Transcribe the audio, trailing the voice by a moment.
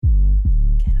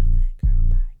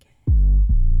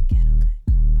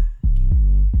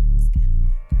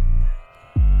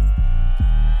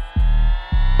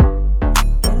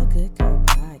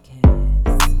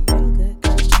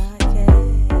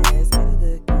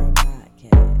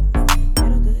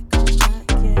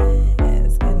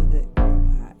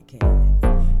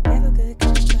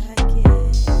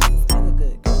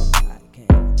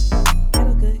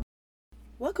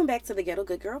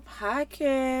Little Good Girl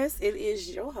podcast. It is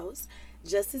your host,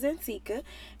 Justice Antika.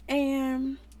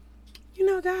 And,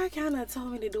 God kind of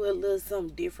told me to do a little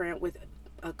something different with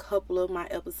a couple of my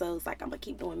episodes. Like, I'm going to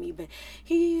keep doing me, but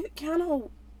he kind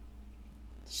of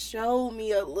showed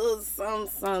me a little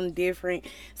something different.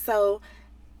 So,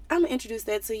 I'm going to introduce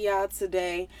that to y'all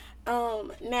today.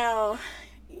 Now,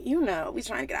 we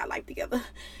trying to get our life together.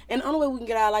 And the only way we can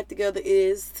get our life together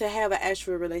is to have an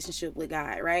actual relationship with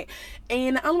God, right?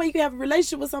 And the only way you can have a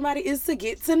relationship with somebody is to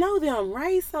get to know them,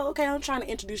 right? So, okay, I'm trying to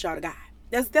introduce y'all to God.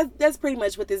 That's pretty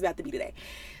much what this is about to be today.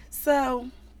 So,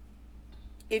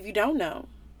 if you don't know,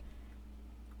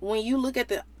 when you look at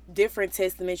the different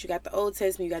testaments, you got the Old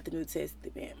Testament, you got the New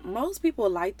Testament. Most people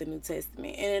like the New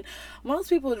Testament, and most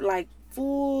people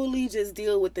fully just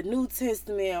deal with the New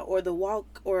Testament or the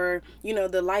walk or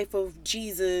the life of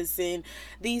Jesus and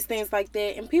these things like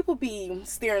that. And people be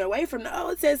steering away from the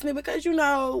Old Testament because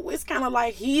it's kind of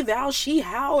like he, thou, she,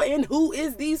 how, and who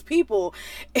is these people.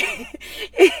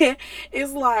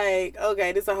 It's like,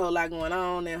 okay, there's a whole lot going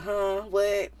on, and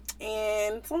what.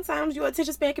 And sometimes your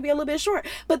attention span can be a little bit short.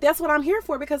 But that's what I'm here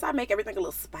for, because I make everything a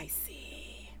little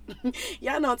spicy.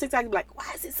 Y'all know on TikTok, you be like,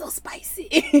 why is it so spicy?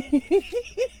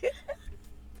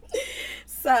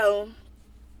 So,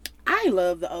 I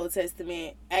love the Old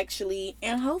Testament, actually.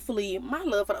 And hopefully, my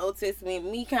love for the Old Testament,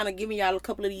 me kind of giving y'all a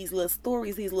couple of these little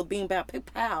stories, these little bean bap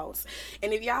pals.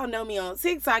 And if y'all know me on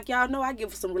TikTok, y'all know I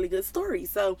give some really good stories.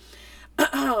 So,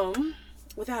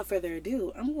 without further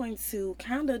ado, I'm going to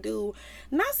kind of do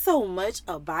not so much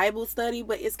a Bible study,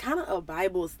 but it's kind of a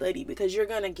Bible study because you're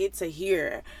going to get to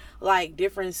hear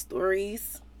different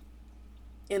stories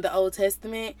in the Old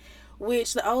Testament,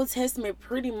 which the Old Testament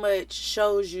pretty much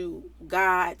shows you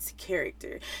God's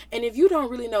character. And if you don't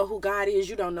really know who God is,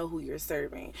 you don't know who you're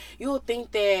serving. You'll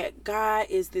think that God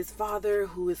is this father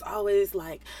who is always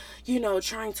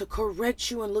trying to correct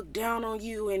you and look down on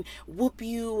you and whoop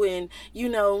you and,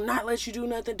 not let you do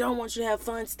nothing, don't want you to have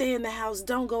fun, stay in the house,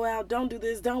 don't go out, don't do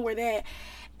this, don't wear that.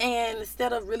 And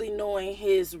instead of really knowing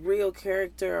his real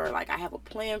character, or I have a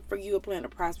plan for you, a plan to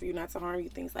prosper you, not to harm you,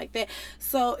 things like that.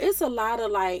 So it's a lot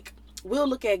of we'll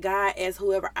look at God as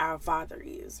whoever our father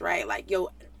is, right? Like your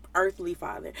earthly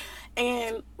father.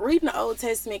 And reading the Old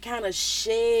Testament kind of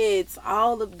sheds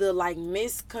all of the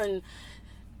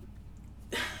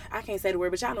I can't say the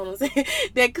word, but y'all know what I'm saying.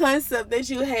 That concept that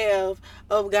you have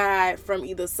of God from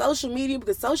either social media,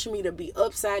 because social media be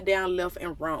upside down, left,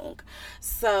 and wrong.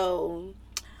 So,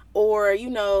 or, a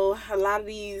lot of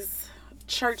these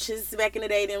churches back in the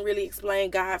day didn't really explain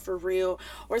God for real.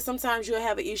 Or sometimes you'll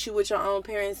have an issue with your own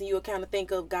parents and you'll kind of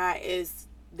think of God as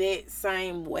that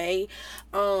same way.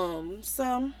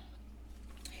 So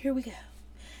here we go.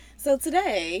 So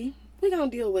today we're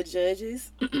going to deal with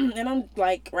Judges. And I'm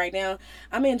right now,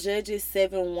 I'm in Judges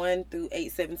 7:1 through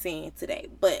 8:17 today.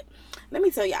 But let me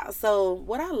tell y'all. So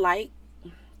what I like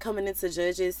coming into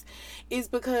Judges is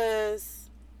because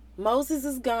Moses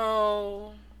is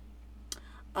gone.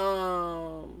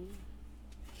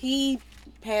 He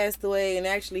passed away, and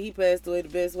actually he passed away the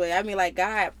best way. I mean,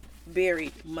 God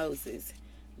buried Moses.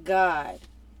 God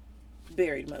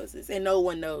buried Moses, and no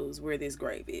one knows where this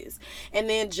grave is. And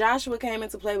then Joshua came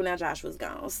into play, but now Joshua's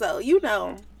gone. So,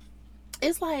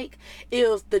 it's like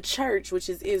if the church, which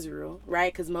is Israel,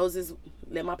 right? Because Moses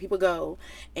let my people go,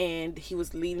 and he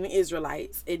was leading the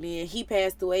Israelites, and then he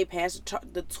passed away, passed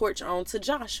the torch on to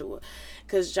Joshua,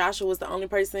 because Joshua was the only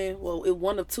person,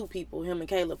 one of two people, him and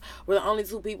Caleb, were the only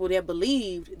two people that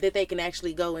believed that they can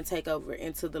actually go and take over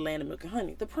into the land of milk and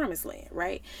honey, the promised land,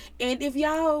 right? And if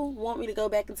y'all want me to go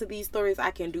back into these stories,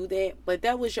 I can do that, but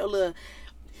that was your little,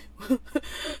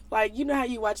 how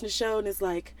you watching the show, and it's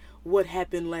what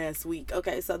happened last week.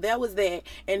 Okay, so that was that,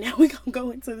 and now we're gonna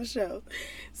go into the show.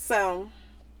 So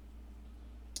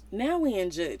now we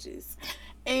in Judges,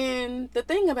 and the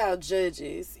thing about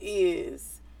Judges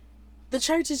is the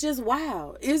church is just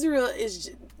wild.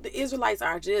 The Israelites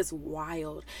are just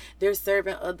wild. They're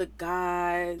serving other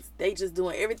gods. They just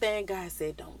doing everything God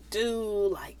said don't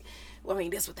do.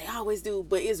 That's what they always do,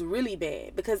 but it's really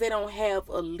bad because they don't have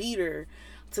a leader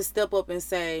to step up and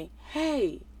say,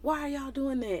 hey, why are y'all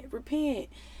doing that? Repent.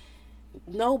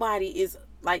 Nobody is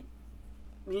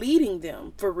leading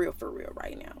them for real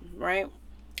right now, right?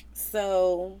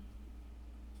 So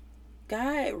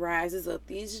God rises up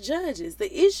these judges.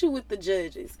 The issue with the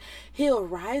judges, he'll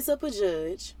rise up a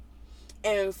judge,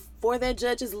 and for that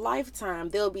judge's lifetime,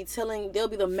 they'll be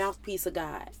the mouthpiece of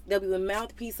God. They'll be the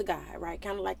mouthpiece of God, right?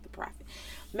 Kind of like the prophet.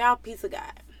 Mouthpiece of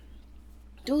God.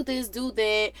 Do this, do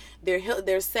that.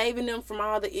 They're saving them from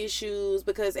all the issues,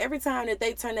 because every time that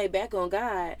they turn their back on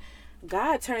God,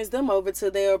 God turns them over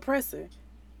to their oppressor.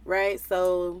 right?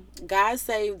 So God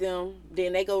saved them.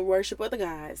 Then they go worship other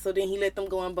gods. So then he let them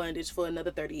go in bondage for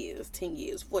another 30 years, 10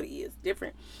 years, 40 years.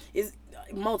 Different. It's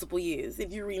multiple years.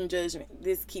 If you read in Judgment,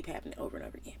 this keep happening over and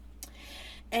over again.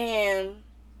 And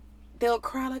they'll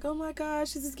cry like, oh my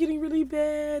gosh, this is getting really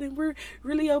bad and we're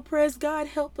really oppressed. God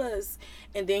help us.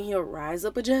 And then he'll rise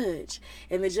up a judge.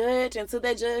 And the judge, until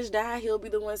that judge die, he'll be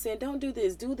the one saying, don't do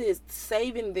this,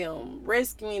 saving them,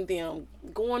 rescuing them,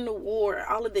 going to war,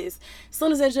 all of this. As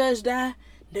soon as that judge die,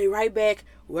 they right back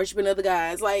worshiping other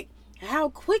gods. Like, how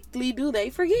quickly do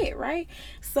they forget, right?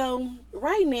 So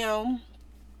right now,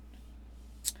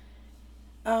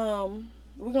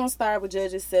 we're going to start with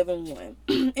Judges 7:1.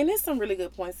 And there's some really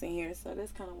good points in here. So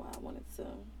that's kind of why I wanted to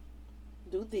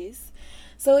do this.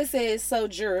 So it says, so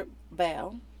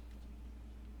Jerubbaal,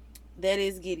 that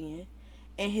is Gideon,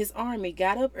 and his army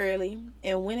got up early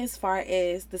and went as far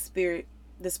as the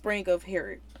spring of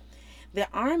Harod. The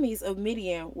armies of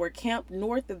Midian were camped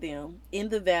north of them in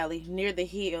the valley near the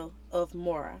hill of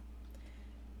Morah.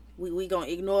 We going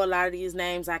to ignore a lot of these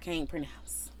names I can't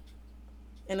pronounce.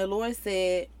 And the Lord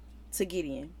said to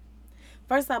Gideon,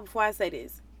 first off, before I say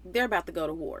this, they're about to go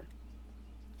to war.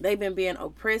 They've been being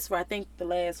oppressed for, I think, the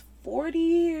last 40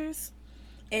 years.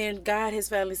 And God has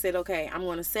finally said, okay, I'm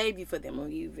going to save you for them. I'm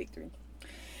going to give you victory.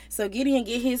 So Gideon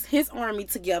get his army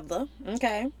together.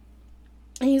 Okay.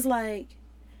 And he's like,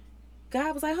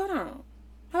 God was like, hold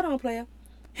on, player.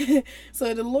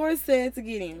 So the Lord said to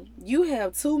Gideon, you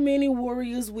have too many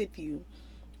warriors with you.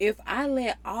 If I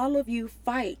let all of you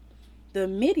fight the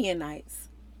Midianites,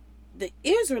 the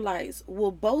Israelites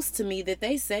will boast to me that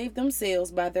they saved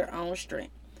themselves by their own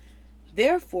strength.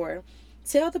 Therefore,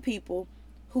 tell the people,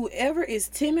 whoever is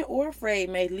timid or afraid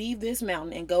may leave this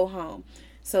mountain and go home.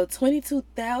 So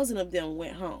 22,000 of them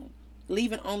went home,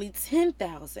 leaving only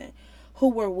 10,000 who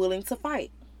were willing to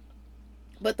fight.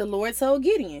 But the Lord told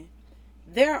Gideon,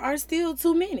 there are still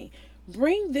too many.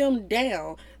 Bring them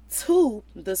down to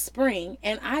the spring,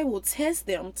 and I will test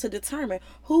them to determine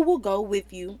who will go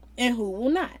with you and who will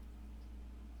not.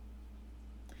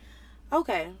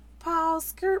 Okay,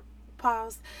 pause.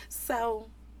 So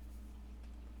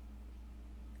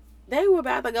they were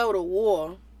about to go to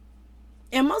war.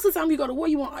 And most of the time you go to war,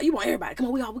 you want everybody. Come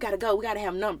on, we gotta go. We gotta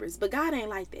have numbers. But God ain't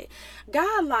like that.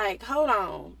 God like, hold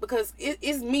on. Because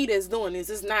it's me that's doing this.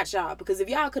 It's not y'all. Because if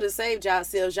y'all could have saved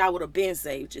yourselves, y'all would have been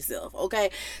saved yourself. Okay?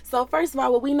 So first of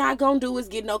all, what we not gonna do is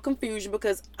get no confusion.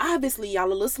 Because obviously y'all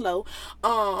a little slow.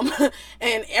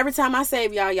 And every time I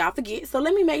save y'all forget. So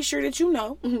let me make sure that you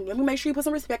know. Let me make sure you put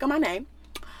some respect on my name.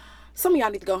 Some of y'all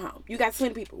need to go home. You got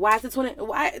 20 people. Why is it 20?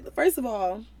 Why? First of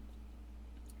all,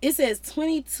 it says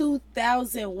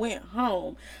 22,000 went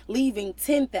home, leaving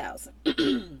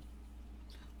 10,000.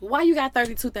 Why you got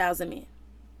 32,000 men?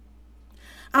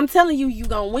 I'm telling you, you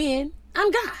gonna win.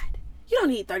 I'm God. You don't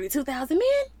need 32,000 men.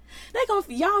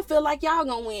 Y'all feel like y'all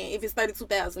gonna win if it's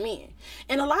 32,000 men.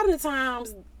 And a lot of the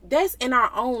times, that's in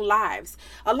our own lives.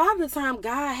 A lot of the time,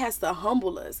 God has to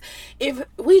humble us. If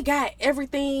we got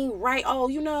everything right,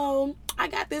 I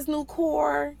got this new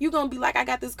car. You're going to be like, I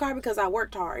got this car because I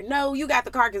worked hard. No, you got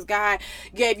the car because God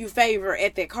gave you favor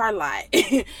at that car lot.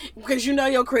 Because you know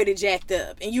your credit jacked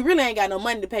up. And you really ain't got no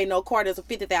money to pay no car that's a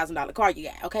 $50,000 car you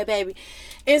got. Okay, baby?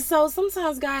 And so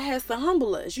sometimes God has to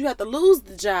humble us. You have to lose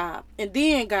the job. And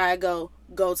then God go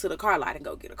to the car lot and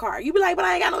go get a car. You be like, but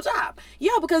I ain't got no job.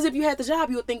 Yeah, because if you had the job,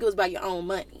 you would think it was by your own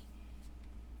money.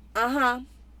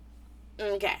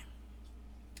 Okay.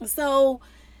 So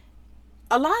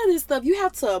a lot of this stuff, you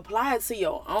have to apply it to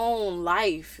your own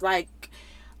life. Like,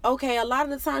 okay, a lot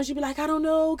of the times you be like, I don't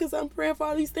know, because I'm praying for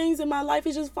all these things and my life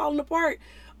is just falling apart.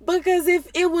 Because if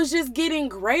it was just getting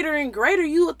greater and greater,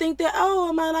 you would think that,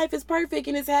 oh, my life is perfect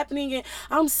and it's happening and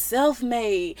I'm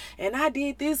self-made and I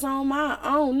did this on my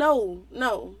own. No,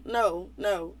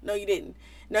 you didn't.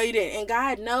 No, you didn't. And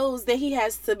God knows that he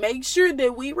has to make sure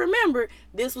that we remember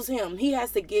this was him. He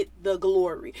has to get the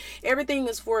glory. Everything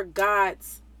is for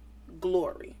God's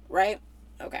glory, right?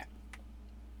 Okay.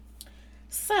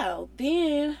 So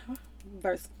then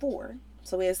verse 4.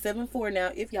 So we have 7:4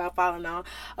 now. If y'all following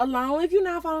along, if you're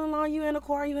not following along, you in the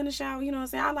car, you in the shower, you know what I'm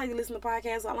saying? I like to listen to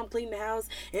podcasts while I'm cleaning the house,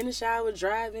 in the shower,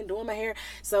 driving, doing my hair.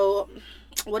 So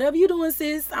whatever you doing,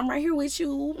 sis, I'm right here with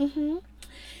you.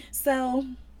 So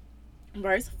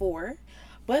verse 4.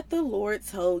 But the Lord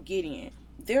told Gideon,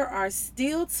 there are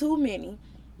still too many.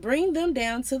 Bring them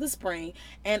down to the spring,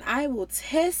 and I will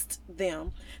test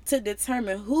them to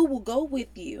determine who will go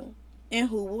with you and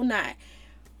who will not.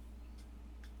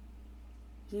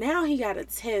 Now he got to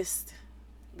test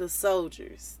the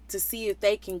soldiers to see if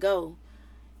they can go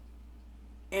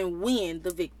and win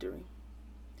the victory.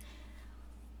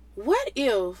 What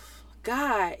if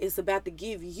God is about to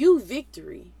give you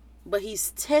victory, but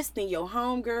he's testing your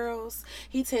homegirls,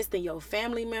 he's testing your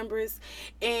family members,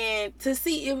 and to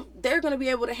see if they're going to be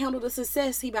able to handle the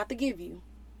success he about to give you?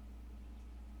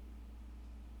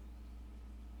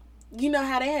 You know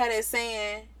how they had that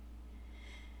saying,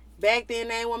 back then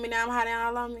they ain't want me, now I'm hot and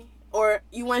all on me? Or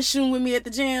you went shooting with me at the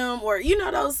gym? Or you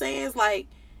know those sayings, like,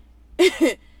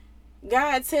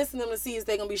 God testing them to see if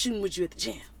they're going to be shooting with you at the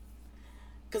gym.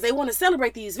 Because they want to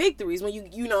celebrate these victories when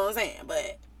you know what I'm saying.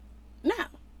 But no.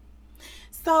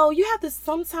 So you have to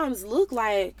sometimes look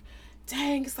like,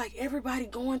 dang, it's like everybody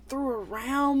going through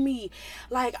around me.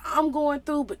 Like I'm going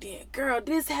through, but then, girl,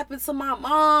 this happened to my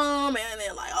mom. And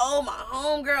then like, oh, my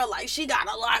homegirl, like she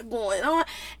got a lot going on.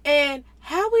 And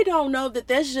how we don't know that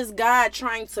that's just God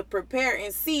trying to prepare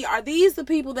and see, are these the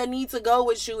people that need to go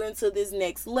with you into this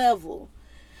next level?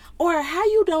 Or how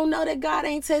you don't know that God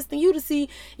ain't testing you to see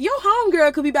your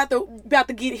homegirl could be about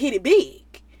to get hit it big.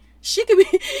 She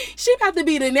about to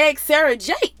be the next Sarah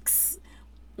Jakes.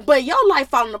 But your life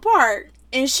falling apart,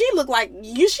 and she look like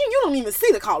you don't even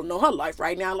see the calling on her life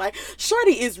right now. Like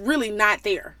shorty is really not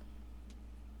there.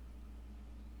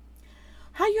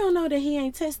 How you don't know that he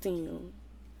ain't testing you?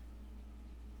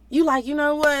 You like, you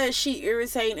know what? She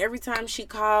irritating every time she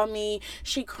call me.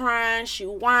 She crying, she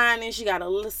whining, she got a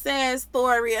little sad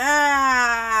story.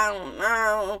 I don't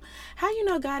know. How you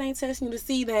know God ain't testing you to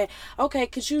see that, okay,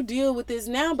 could you deal with this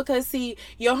now? Because see,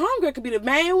 your hunger could be the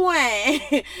main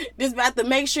one just about to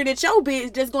make sure that your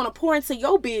business just gonna pour into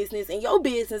your business and your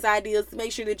business ideas to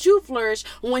make sure that you flourish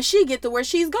when she get to where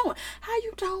she's going. How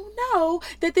you don't know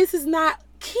that this is not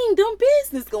kingdom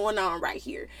business going on right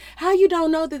here? How you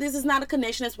don't know that this is not a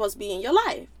connection that's supposed to be in your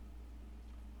life?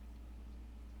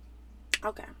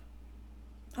 Okay.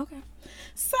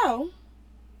 So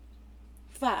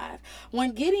 5.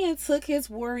 When Gideon took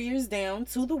his warriors down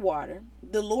to the water,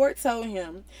 the Lord told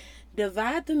him,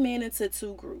 divide the men into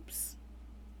 2 groups.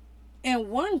 In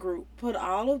one group, put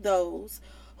all of those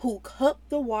who cup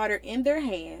the water in their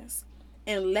hands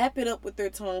and lap it up with their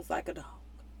tongues like a dog.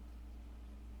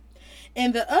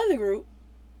 In the other group,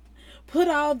 put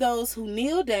all those who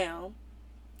kneel down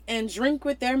and drink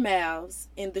with their mouths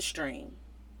in the stream.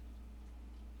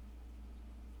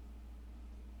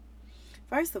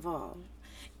 First of all,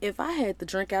 if I had to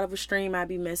drink out of a stream, I'd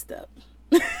be messed up.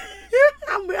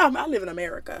 I live in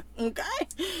America, okay?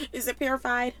 Is it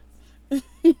purified? Does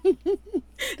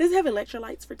it have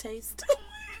electrolytes for taste?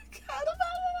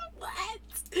 What?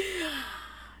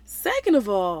 Second of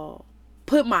all,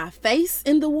 put my face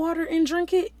in the water and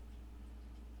drink it?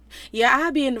 Yeah,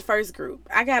 I'll be in the first group.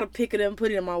 I gotta pick it up and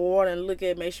put it in my water and look at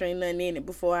it, make sure ain't nothing in it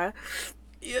before I...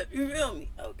 Yeah, you feel me?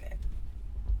 Okay.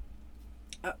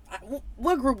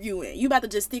 What group you in? You about to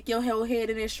just stick your whole head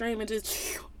in this stream and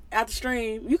just... out the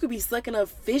stream? You could be sucking up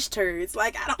fish turds.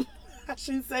 Like, I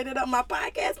shouldn't say that on my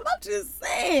podcast, but I'm just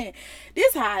saying.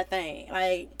 This how I think.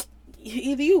 Like...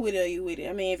 either you with it or you with it.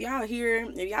 I mean, if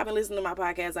y'all been listening to my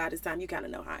podcast all this time, you kind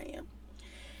of know how I am.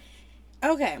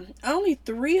 Okay, only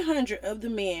 300 of the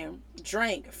men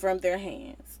drank from their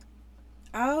hands.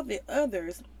 All the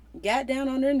others got down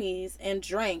on their knees and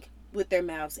drank with their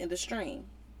mouths in the stream.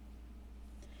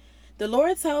 The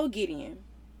Lord told Gideon,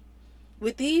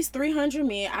 with these 300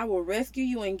 men, I will rescue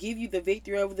you and give you the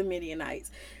victory over the Midianites.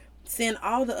 Send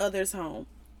all the others home.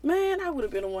 Man, I would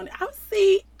have been the one. I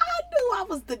knew I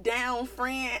was the down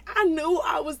friend. I knew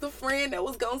I was the friend that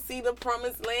was going to see the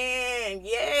promised land.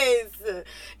 Yes.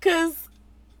 Because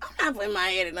I'm not putting my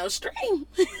head in no stream.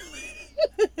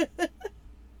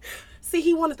 See,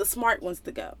 he wanted the smart ones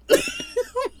to go.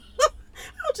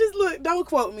 Don't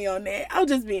quote me on that. I'm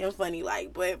just being funny,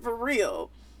 like, but for real.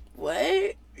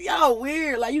 What? Y'all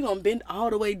weird. Like, you gonna bend all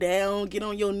the way down, get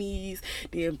on your knees,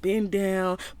 then bend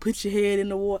down, put your head in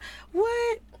the water.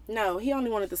 What? No, he only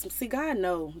wanted this. See, God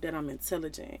know that I'm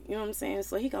intelligent. You know what I'm saying?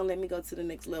 So he gonna let me go to the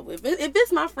next level. If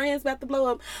it's my friends about to blow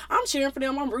up, I'm cheering for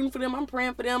them. I'm rooting for them. I'm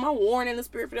praying for them. I'm warning the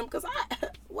spirit for them. Because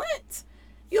what?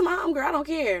 You my homegirl. I don't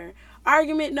care.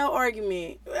 Argument, no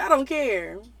argument. I don't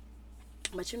care.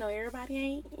 But you know, everybody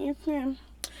ain't.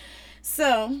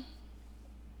 So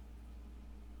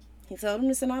he told him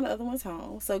to send all the other ones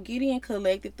home. So Gideon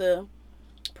collected the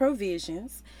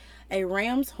provisions, a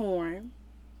ram's horn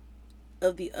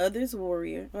of the other's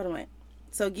warrior. Hold on.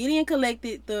 So Gideon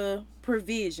collected the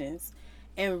provisions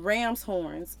and ram's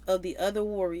horns of the other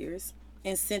warriors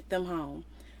and sent them home.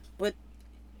 But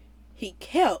he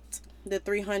kept the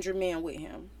 300 men with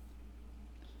him.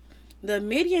 The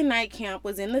Midianite camp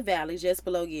was in the valley just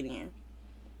below Gideon.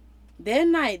 That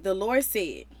night the Lord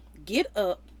said, get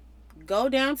up, go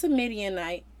down to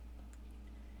Midianite,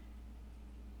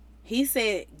 He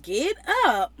said, get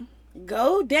up,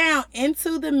 go down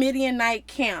into the Midianite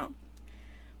camp,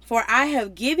 for I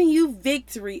have given you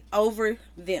victory over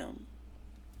them.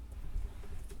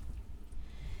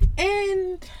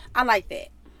 And I like that.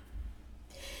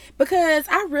 Because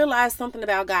I realized something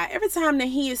about God. Every time that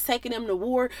he is taking them to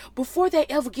war, before they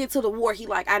ever get to the war, he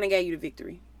like, I done gave you the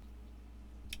victory.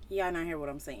 Y'all not hear what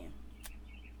I'm saying.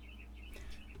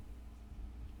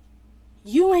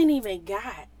 You ain't even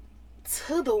got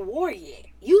to the war yet.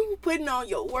 You putting on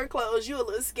your war clothes. You a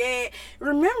little scared.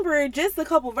 Remember, just a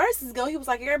couple verses ago, he was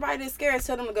like, everybody that's scared,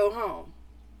 tell them to go home.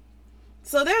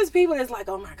 So there's people that's like,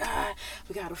 oh my God,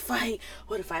 we gotta fight.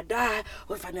 What if I die?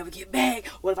 What if I never get back?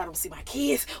 What if I don't see my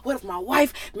kids? What if my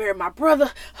wife married my brother?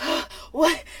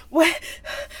 What?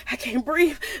 I can't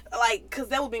breathe. Like, cause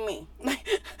that would be me.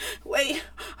 Like, wait,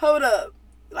 hold up.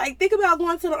 Like, think about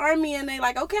going to the army and they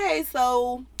like, okay,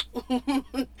 so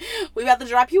we about to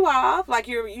drop you off. Like,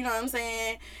 you know what I'm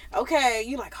saying? Okay,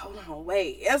 you like, hold on,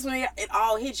 wait. That's when it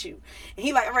all hits you. And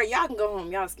he like, all right, y'all can go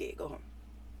home. Y'all scared, go home.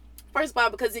 First of all,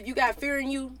 because if you got fear in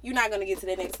you, you're not going to get to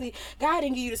that next. See, God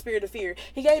didn't give you the spirit of fear.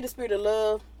 He gave you the spirit of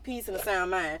love, peace, and a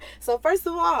sound mind. So first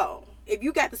of all, if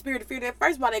you got the spirit of fear, that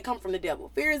first of all, they come from the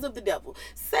devil. Fear is of the devil.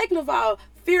 Second of all,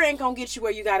 fear ain't going to get you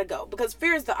where you got to go, because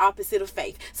fear is the opposite of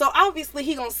faith. So obviously,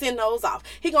 he going to send those off.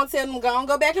 He going to tell them,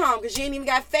 go back home, because you ain't even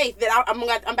got faith that I'm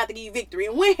about to give you victory.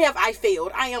 And when have I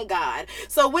failed? I am God.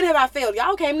 So when have I failed?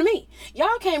 Y'all came to me.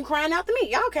 Y'all came crying out to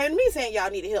me. Y'all came to me saying y'all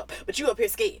needed help, but you up here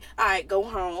scared. All right, go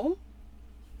home.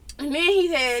 And then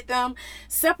he had them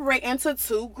separate into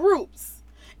two groups.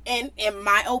 And in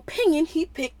my opinion, he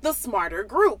picked the smarter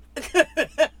group.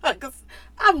 Because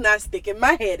I'm not sticking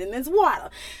my head in this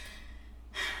water.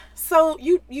 So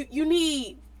you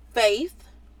need faith.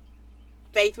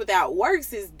 Faith without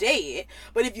works is dead.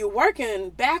 But if you're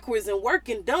working backwards and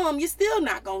working dumb, you're still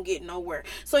not going to get nowhere.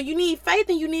 So you need faith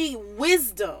and you need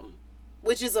wisdom,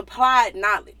 which is applied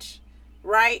knowledge.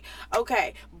 Right?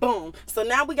 Okay, boom. So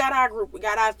now we got our group. We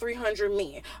got our 300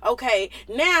 men. Okay,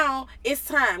 now it's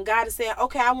time. God is saying,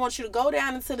 okay, I want you to go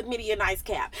down into the Midianites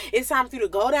camp. It's time for you to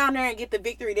go down there and get the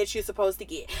victory that you're supposed to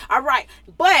get. All right,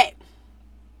 but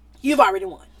you've already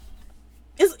won.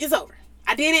 It's over.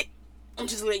 I did it. I'm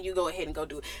just letting you go ahead and go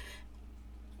do it.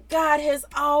 God has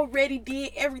already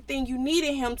did everything you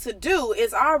needed him to do.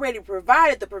 It's already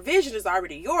provided. The provision is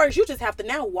already yours. You just have to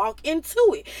now walk into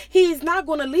it. He's not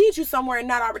going to lead you somewhere and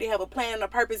not already have a plan and a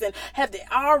purpose and have it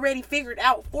already figured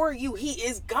out for you. He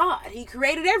is God. He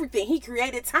created everything. He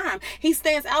created time. He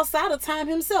stands outside of time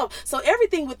himself. So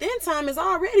everything within time is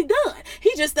already done.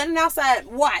 He's just standing outside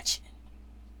watching.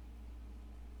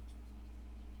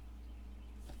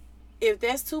 If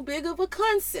that's too big of a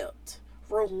concept,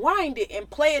 rewind it and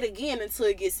play it again until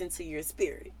it gets into your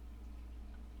spirit.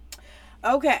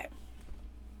 Okay.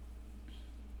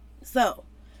 So,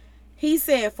 he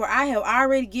said, for I have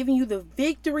already given you the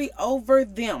victory over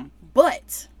them.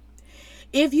 But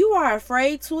if you are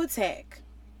afraid to attack,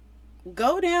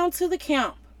 go down to the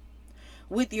camp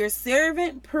with your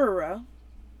servant Purah.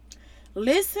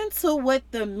 Listen to what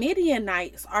the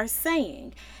Midianites are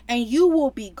saying, and you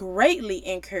will be greatly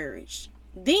encouraged.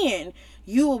 Then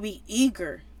you will be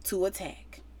eager to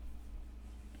attack.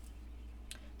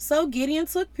 So Gideon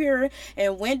took Purah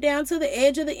and went down to the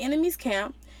edge of the enemy's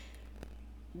camp.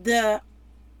 The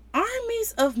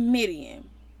armies of Midian,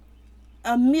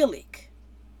 Amalek,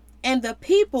 and the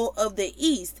people of the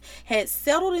east had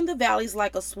settled in the valleys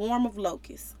like a swarm of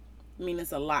locusts. I mean,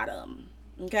 it's a lot of them.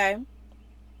 Okay?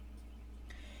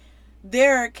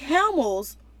 Their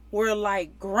camels were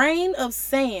like grain of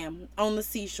sand on the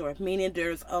seashore, meaning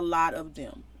there's a lot of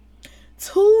them.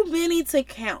 Too many to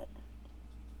count.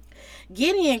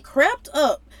 Gideon crept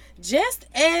up just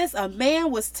as a man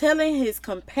was telling his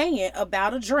companion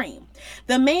about a dream.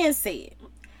 The man said,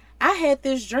 I had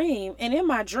this dream, and in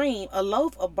my dream, a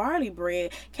loaf of barley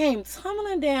bread came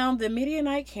tumbling down the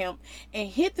Midianite camp and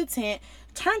hit the tent,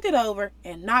 turned it over,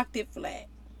 and knocked it flat.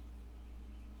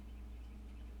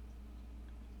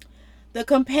 The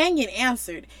companion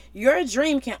answered, your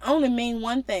dream can only mean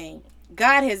one thing.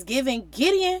 God has given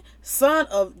Gideon, son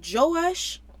of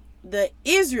Joash, the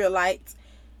Israelites,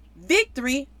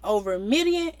 victory over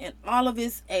Midian and all of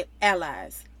his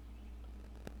allies.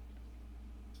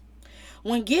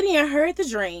 When Gideon heard the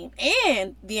dream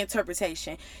and the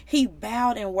interpretation, he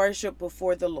bowed and worshiped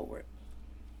before the Lord.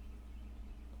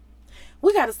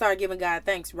 We got to start giving God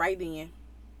thanks right then.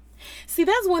 See,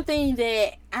 that's one thing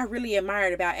that I really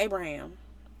admired about Abraham.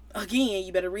 Again,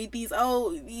 you better read these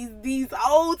old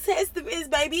testaments,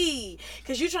 baby,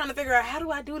 because you're trying to figure out, how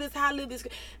do I do this, how I live this.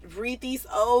 Read these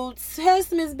old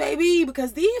testaments, baby,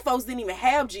 because these folks didn't even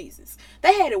have Jesus.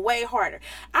 They had it way harder.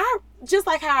 Just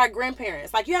like how our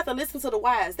grandparents, like, you have to listen to the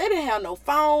wise. They didn't have no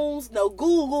phones, no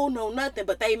Google, no nothing,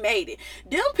 but they made it.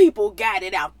 Them people got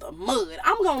it out the mud.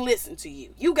 I'm gonna listen to you.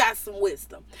 You got some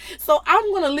wisdom, so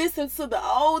I'm gonna listen to the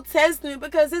Old Testament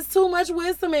because it's too much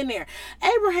wisdom in there.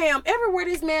 Abraham, everywhere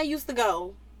this man used to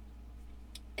go,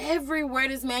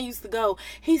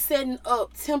 he's setting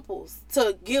up temples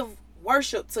to give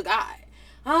worship to God.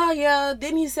 Oh yeah,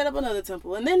 then he set up another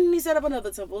temple, and then he set up another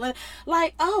temple, and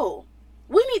like, oh,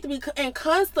 we need to be in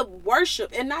constant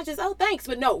worship, and not just, oh, thanks,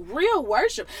 but no, real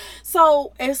worship.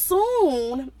 So as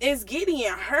soon as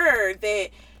Gideon heard that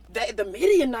the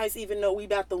Midianites even know we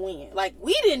about to win, like,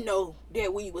 we didn't know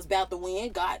that we was about to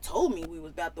win. God told me we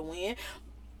was about to win,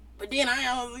 but then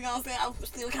I was gonna say, I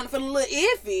still kind of feel a little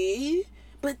iffy.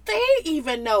 But they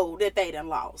even know that they done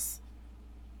lost.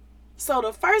 So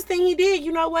the first thing he did,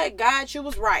 you know what? God, you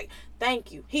was right.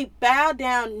 Thank you. He bowed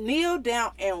down, kneeled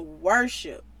down, and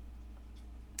worshiped.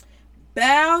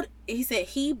 He said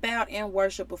he bowed and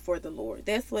worshiped before the Lord.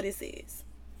 That's what it says.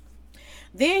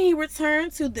 Then he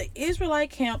returned to the Israelite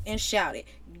camp and shouted,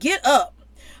 "Get up,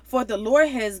 for the Lord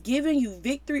has given you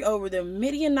victory over the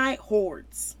Midianite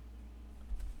hordes."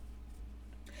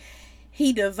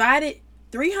 He divided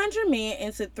 300 men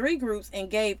into 3 groups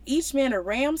and gave each man a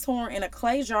ram's horn and a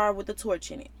clay jar with a torch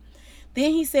in it.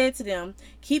 Then he said to them,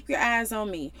 "Keep your eyes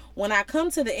on me. When I come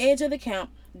to the edge of the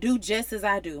camp, do just as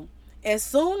I do. As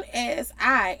soon as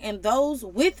I and those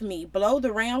with me blow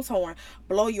the ram's horn,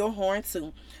 blow your horn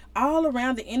too, all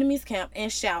around the enemy's camp,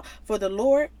 and shout for the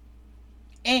Lord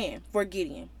and for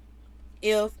Gideon."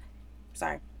 It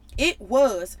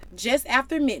was just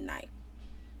after midnight,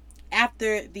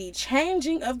 after the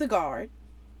changing of the guard,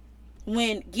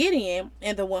 when Gideon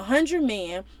and the 100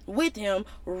 men with him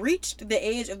reached the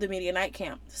edge of the Midianite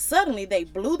camp. Suddenly they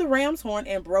blew the ram's horn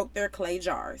and broke their clay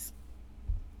jars.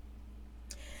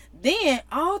 Then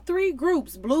all 3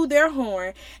 groups blew their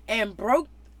horn and broke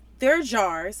their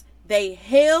jars. They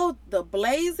held the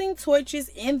blazing torches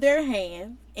in their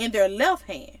left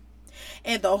hand,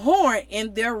 and the horn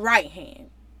in their right hand.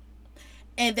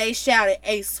 And they shouted,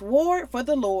 "A sword for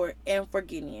the Lord and for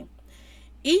Gideon."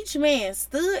 Each man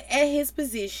stood at his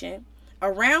position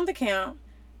around the camp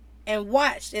and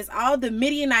watched as all the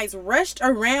Midianites rushed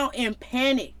around in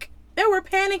panic. They were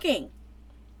panicking,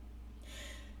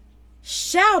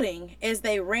 shouting as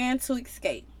they ran to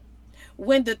escape.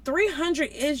 When the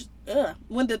 300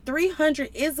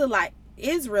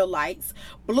 Israelites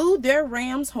blew their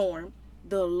ram's horn,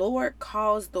 the Lord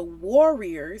caused the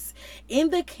warriors in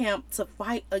the camp to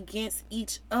fight against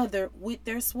each other with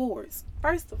their swords.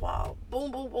 First of all,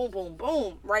 boom, boom, boom, boom,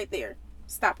 boom, right there.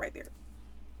 Stop right there.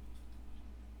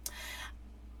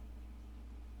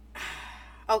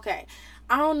 Okay,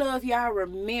 I don't know if y'all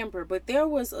remember, but there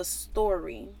was a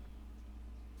story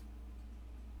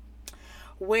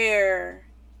where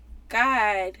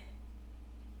God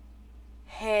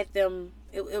had them,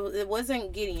 it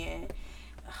wasn't Gideon.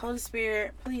 Holy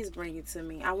Spirit, please bring it to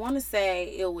me. I want to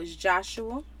say it was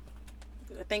Joshua.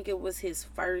 I think it was his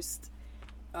first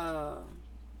real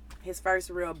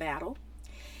battle,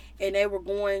 and they were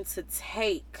going to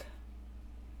take,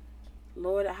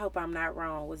 Lord, I hope I'm not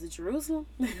wrong, was it Jerusalem?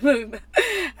 I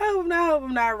hope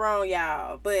I'm not wrong,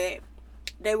 y'all, but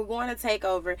they were going to take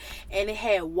over, and it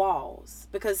had walls,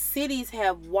 because cities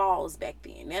have walls back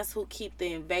then. That's who keep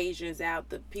the invasions out,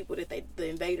 the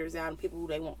invaders out, and people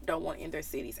who don't want in their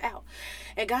cities out.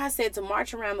 And God said to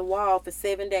march around the wall for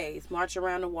 7 days, march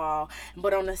around the wall,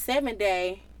 but on the 7th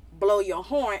day, blow your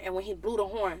horn. And when he blew the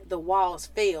horn, the walls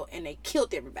fell and they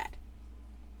killed everybody.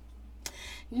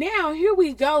 Now here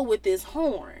we go with this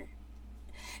horn.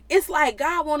 It's like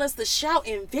God wants us to shout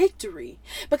in victory,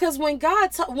 because when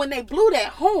they blew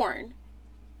that horn,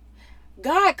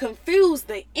 God confused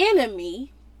the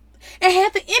enemy and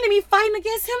had the enemy fighting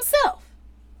against himself.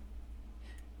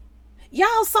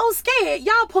 Y'all so scared,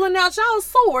 y'all pulling out y'all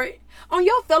sword on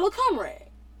your fellow comrade.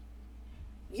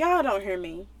 Y'all don't hear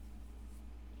me.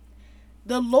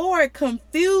 The Lord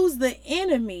confused the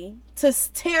enemy to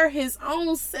tear his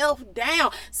own self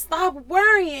down. Stop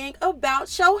worrying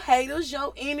about your haters,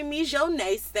 your enemies, your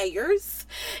naysayers.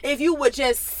 If you would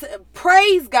just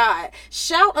praise God,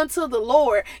 shout unto the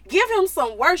Lord, give him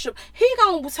some worship, he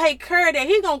gonna take care of that.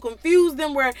 He gonna confuse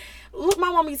them. Look,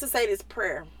 my mom used to say this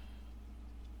prayer.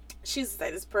 She used to say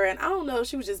this prayer, and I don't know if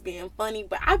she was just being funny,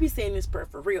 but I be saying this prayer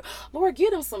for real. Lord, give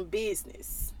them some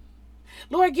business.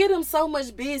 Lord, give them so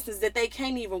much business that they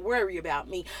can't even worry about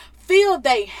me. Fill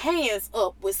their hands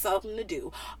up with something to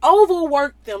do.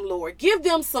 Overwork them, Lord. Give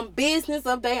them some business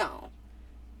of their own.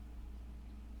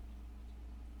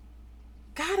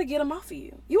 Gotta get them off of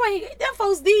you. You ain't, them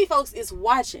folks, these folks is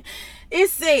watching. It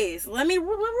says, let me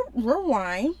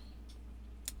rewind.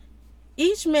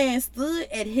 Each man stood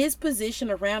at his position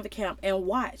around the camp and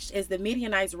watched as the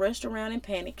Midianites rushed around in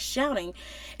panic, shouting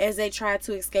as they tried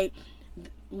to escape.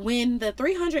 When the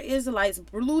 300 Israelites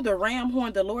blew the ram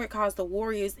horn, the Lord caused the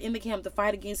warriors in the camp to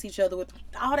fight against each other. With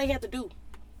all they had to do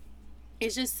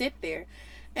is just sit there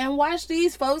and watch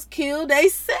these folks kill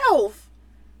theyself.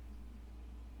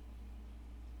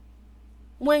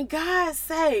 When God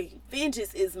say,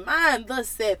 vengeance is mine, thus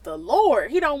saith the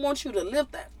Lord, he don't want you to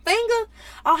lift that finger.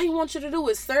 All he wants you to do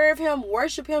is serve him,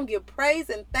 worship him, give praise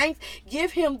and thanks,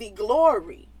 give him the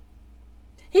glory.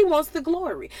 He wants the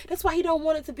glory. That's why he don't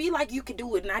want it to be like you could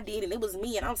do it and I did and it was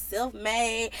me and I'm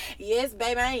self-made. Yes,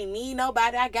 baby, I ain't need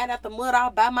nobody. I got out the mud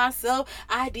all by myself.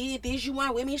 I did this. You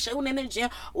weren't with me shooting in the gym.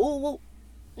 Ooh.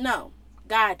 No,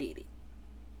 God did it.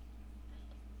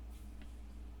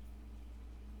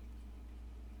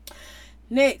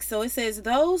 Next, so it says,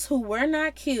 those who were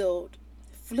not killed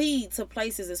fled to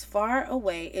places as far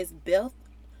away as Beth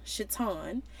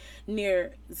Shetan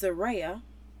near Zariah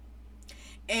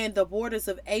and the borders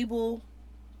of Abel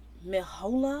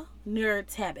Meholah near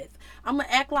Tabith. I'm going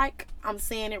to act like I'm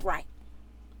saying it right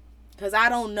because I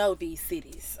don't know these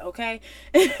cities, okay?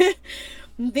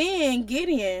 Then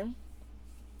Gideon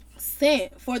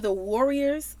sent for the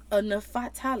warriors of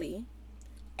Naphtali,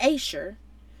 Asher,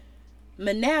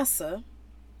 Manasseh,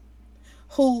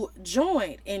 who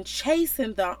joined in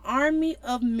chasing the army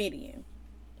of Midian.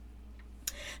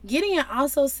 Gideon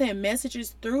also sent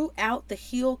messengers throughout the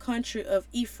hill country of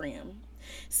Ephraim,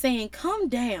 saying, come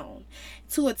down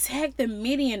to attack the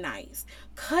Midianites,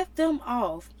 cut them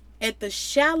off at the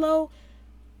shallow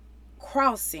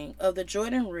crossing of the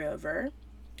Jordan River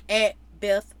at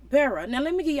Beth Barah. Now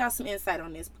let me give y'all some insight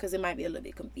on this because it might be a little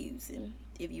bit confusing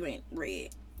if you ain't read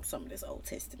some of this Old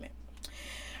Testament.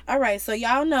 All right, so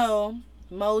y'all know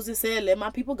Moses said, let my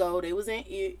people go. They was in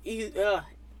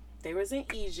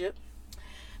Egypt.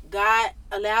 God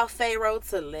allowed Pharaoh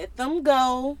to let them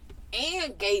go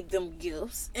and gave them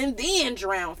gifts and then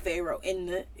drowned Pharaoh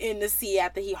in the sea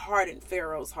after he hardened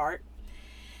Pharaoh's heart.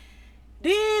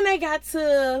 Then they got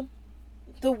to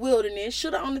the wilderness.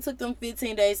 Should have only took them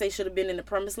 15 days. They should have been in the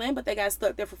promised land, but they got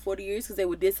stuck there for 40 years because they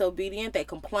were disobedient. They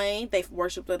complained. They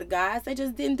worshipped other gods. They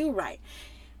just didn't do right.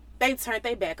 They turned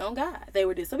their back on God. They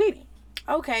were disobedient.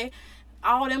 Okay,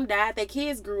 all of them died. Their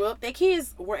kids grew up. Their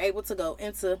kids were able to go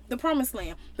into the promised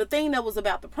land. The thing that was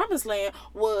about the promised land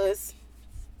was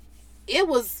it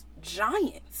was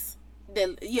giants.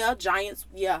 Giants.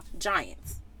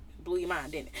 Blew your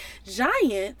mind, didn't it?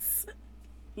 Giants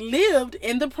lived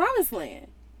in the promised land.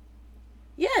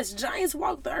 Yes, giants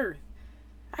walked the earth.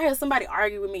 I heard somebody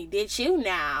argue with me. Did you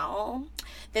know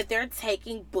that they're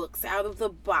taking books out of the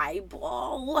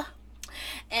Bible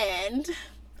and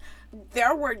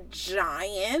there were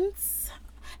giants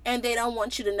and they don't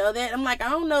want you to know that? I'm like, I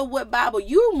don't know what Bible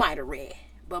you might have read,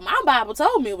 but my Bible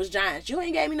told me it was giants. You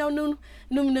ain't gave me no new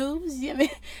news. You know what I mean?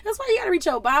 That's why you gotta read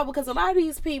your Bible, because a lot of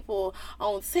these people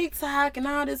on TikTok and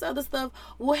all this other stuff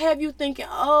will have you thinking,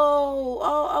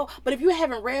 oh. But if you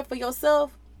haven't read for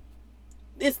yourself,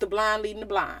 it's the blind leading the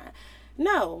blind.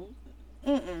 No.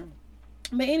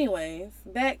 But anyways,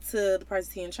 back to the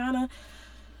Parsi in China.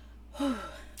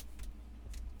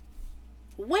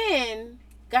 When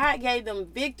God gave them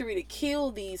victory to kill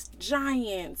these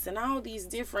giants and all these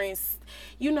different,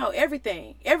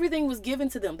 everything. Everything was given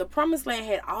to them. The promised land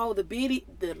had all the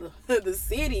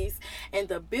cities and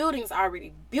the buildings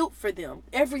already built for them.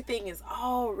 Everything is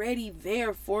already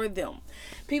there for them.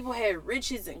 People had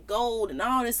riches and gold and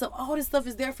all this stuff. All this stuff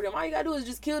is there for them. All you gotta do is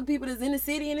just kill the people that's in the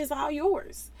city and it's all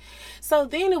yours. So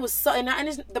then it was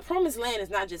the promised land is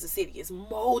not just a city. It's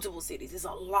multiple cities. It's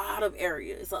a lot of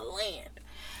area. It's a land.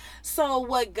 So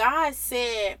what God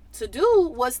said to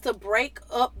do was to break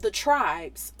up the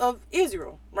tribes of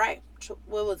Israel, right?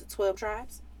 What was it, 12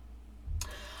 tribes?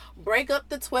 Break up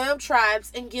the 12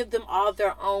 tribes and give them all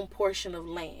their own portion of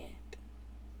land,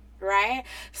 right?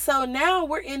 So now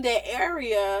we're in that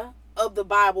area of the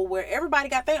Bible where everybody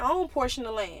got their own portion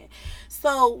of land.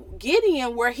 So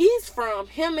Gideon, where he's from,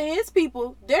 him and his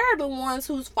people, they're the ones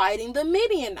who's fighting the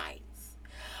Midianites.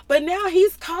 But now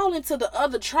he's calling to the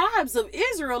other tribes of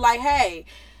Israel like, hey,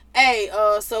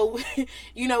 so,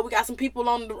 we got some people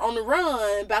on the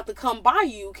run about to come by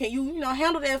you. Can you,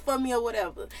 handle that for me or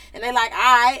whatever? And they like, all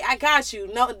right, I got you.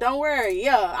 No, don't worry.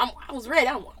 Yeah, I was ready.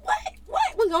 I'm like,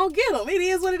 what? We're going to get them. It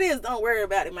is what it is. Don't worry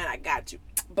about it, man. I got you.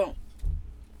 Boom.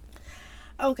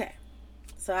 Okay.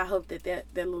 So I hope that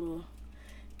little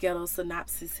ghetto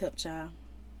synopsis helped y'all.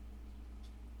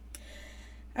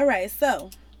 All right, so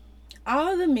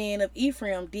all the men of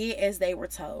Ephraim did as they were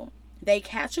told. They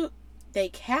captured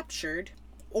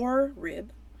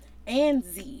Oreb and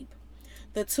Zeb,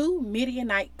 the two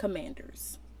Midianite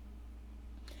commanders,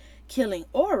 killing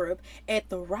Oreb at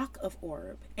the rock of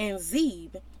Oreb and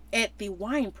Zeb at the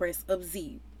winepress of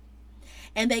Zeb.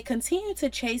 And they continued to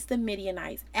chase the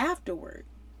Midianites afterward.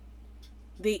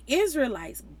 The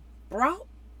Israelites brought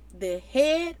the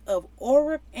head of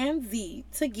Oreb and Zeb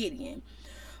to Gideon,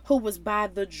 who was by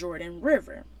the Jordan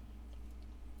River.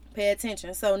 Pay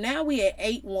attention. So now we at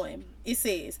 8:1. It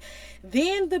says,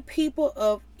 Then the people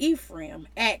of Ephraim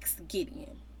asked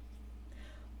Gideon,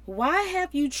 Why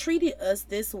have you treated us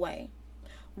this way?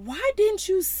 Why didn't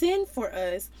you send for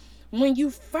us when you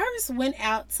first went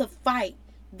out to fight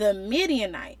the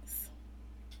Midianites?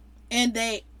 And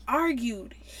they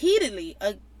argued heatedly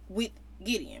with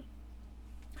Gideon.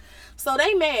 So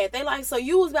they mad. They like, so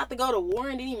you was about to go to war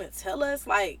and didn't even tell us,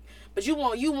 like, but you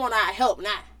want our help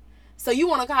now. So you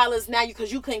want to call us now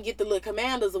because you couldn't get the little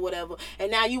commanders or whatever, and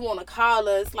now you want to call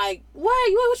us like,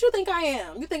 what you think I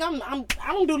am? You think I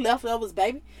don't do leftovers,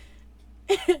 baby?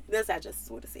 That's how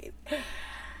Justice would have said.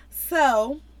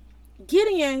 So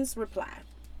Gideon replied,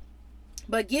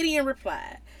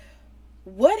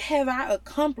 what have I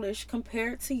accomplished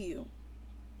compared to you?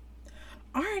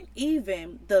 Aren't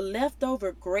even the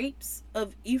leftover grapes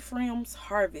of Ephraim's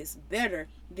harvest better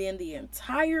than the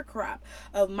entire crop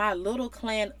of my little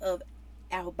clan of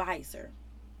Abiezer?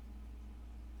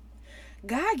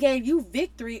 God gave you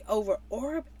victory over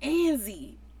Oreb and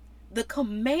Zeb, the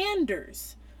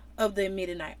commanders of the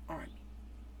Midianite army.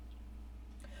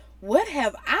 What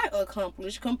have I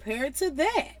accomplished compared to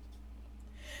that?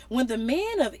 When the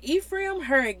men of Ephraim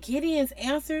heard Gideon's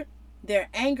answer, their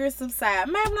anger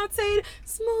subsided. Man, I tell you,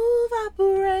 smooth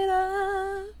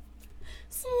operator.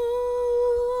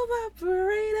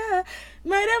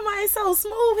 Man, that man so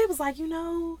smooth. He was like, I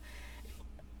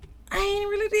ain't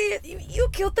really did. You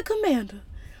killed the commander.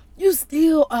 You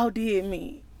still outdid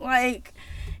me. Like,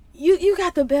 you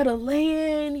got the better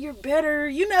land. You're better.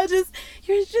 You're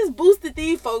just boosted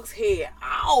these folks' head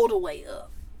all the way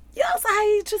up. You know, so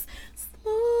he just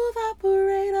smooth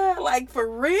operator. Like, for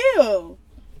real.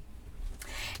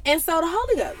 And so the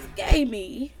Holy Ghost gave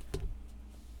me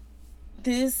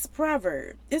this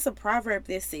proverb. It's a proverb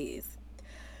that says,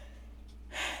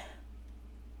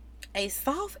 a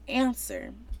soft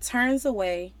answer turns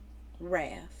away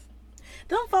wrath.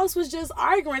 Them folks was just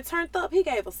arguing, turned up. He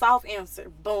gave a soft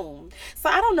answer. Boom. So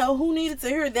I don't know who needed to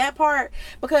hear that part,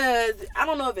 because I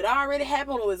don't know if it already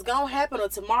happened or it's gonna happen, or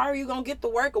tomorrow you're gonna get to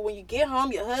work, or when you get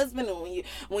home, your husband, or when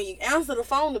you answer the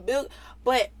phone, the bill.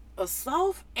 But a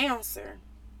soft answer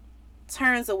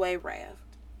turns away wrath.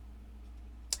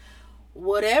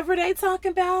 Whatever they talk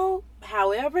about,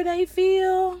 however they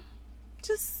feel,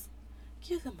 just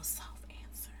give them a soft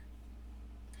answer.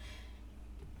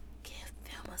 Give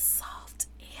them a soft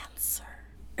answer.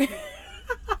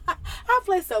 I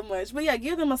play so much, but yeah,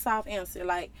 give them a soft answer.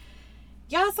 Like,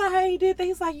 y'all saw how he did that.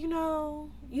 He's like,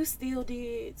 you still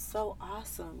did so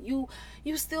awesome. You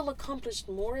still accomplished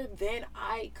more than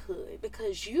I could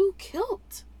because you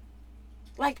killed.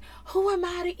 Like, who am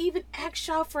I to even ask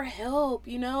y'all for help?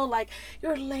 Like,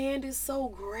 your land is so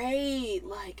great.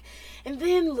 Like, and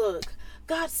then look,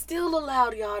 God still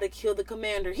allowed y'all to kill the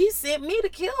commander. He sent me to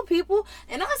kill people,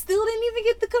 and I still didn't even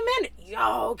get the commander.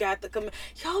 Y'all got the commander.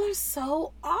 Y'all are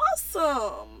so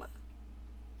awesome.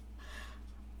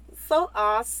 So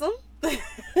awesome.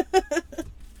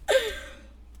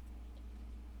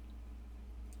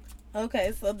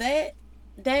 Okay, so that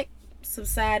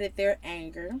subsided their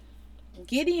anger.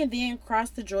 Gideon then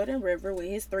crossed the Jordan River with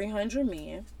his 300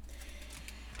 men.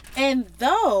 And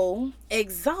though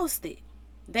exhausted,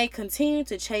 they continued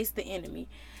to chase the enemy.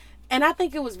 And I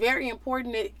think it was very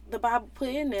important that the Bible put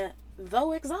in there,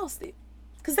 though exhausted,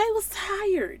 because they was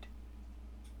tired.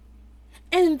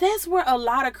 And that's where a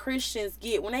lot of Christians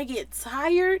get. When they get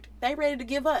tired, they ready to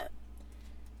give up.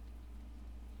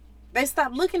 They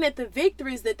stop looking at the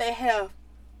victories that they have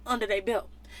under their belt.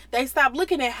 They stop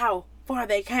looking at how far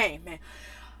they came, man.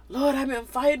 Lord, I've been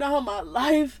fighting all my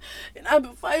life, and I've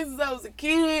been fighting since I was a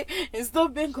kid, and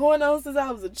stuff been going on since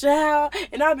I was a child,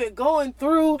 and I've been going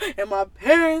through, and my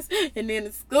parents, and then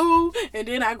in school, and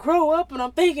then I grow up, and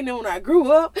I'm thinking that when I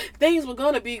grew up, things were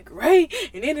going to be great,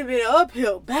 and then it been an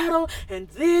uphill battle, and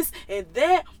this, and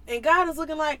that, and God is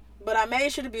looking like, but I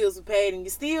made sure the bills were paid, and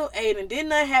you still ate, and didn't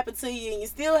nothing happen to you, and you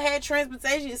still had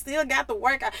transportation, you still got to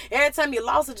work. Every time you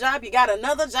lost a job, you got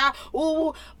another job.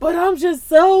 Ooh, but I'm just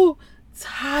so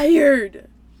tired.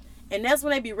 And that's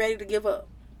when they be ready to give up.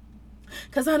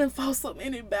 Because I done fought so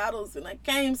many battles and I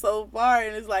came so far,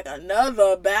 and it's like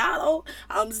another battle.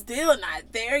 I'm still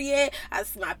not there yet.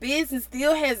 My business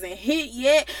still hasn't hit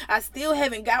yet. I still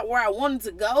haven't got where I wanted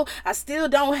to go. I still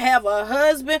don't have a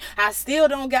husband. I still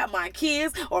don't got my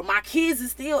kids, or my kids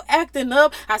is still acting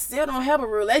up. I still don't have a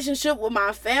relationship with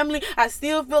my family. I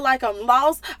still feel like I'm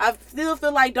lost. I still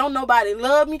feel like don't nobody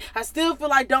love me. I still feel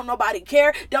like don't nobody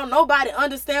care. Don't nobody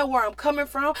understand where I'm coming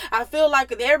from. I feel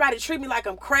like everybody treat me like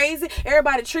I'm crazy.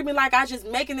 Everybody treat me like I just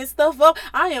making this stuff up.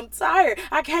 I am tired.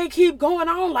 I can't keep going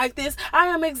on like this. I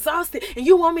am exhausted. And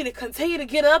you want me to continue to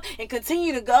get up and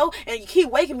continue to go, and you keep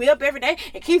waking me up every day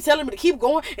and keep telling me to keep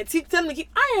going and keep telling me to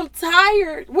keep. I am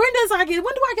tired. When do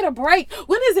I get a break?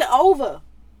 When is it over?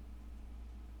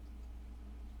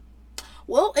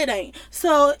 Well, it ain't.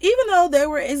 So even though they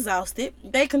were exhausted,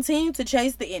 they continued to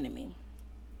chase the enemy.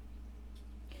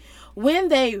 When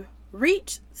they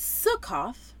reached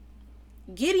Sukkoth,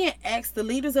 Gideon asked the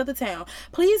leaders of the town,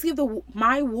 please give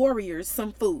my warriors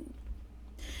some food.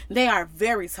 They are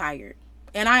very tired,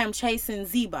 and I am chasing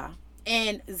Zebah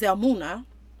and Zalmunna,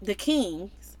 the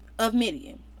kings of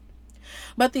Midian.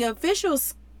 But the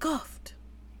officials scoffed.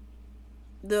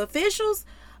 The officials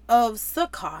of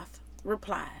Sukkoth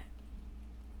replied,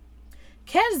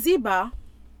 catch Zebah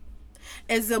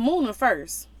and Zalmunna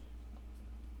first,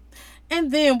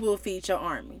 and then we'll feed your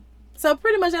army. So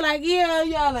pretty much they're like, yeah,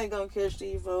 y'all ain't gonna catch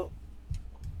these folks.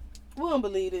 We don't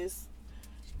believe this.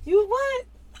 You what?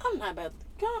 I'm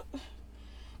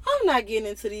not getting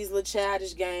into these little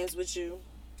childish games with you.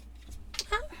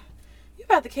 You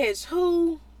about to catch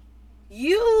who?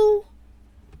 You?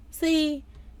 See,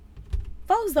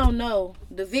 folks don't know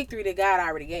the victory that God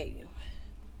already gave you.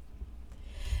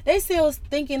 They still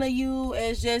thinking of you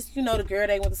as just, the girl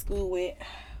they went to school with.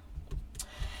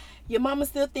 Your mama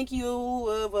still think you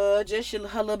of just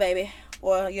her little baby.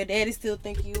 Or your daddy still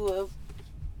think you of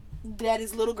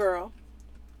daddy's little girl.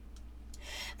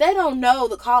 They don't know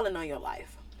the calling on your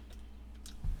life.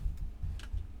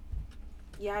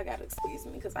 Yeah, I gotta excuse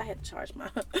me because I had to charge my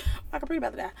computer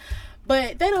about to die.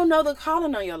 But they don't know the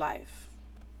calling on your life.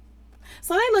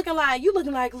 So they looking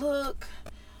like, look,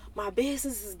 my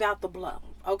business is about to blow.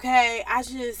 Okay?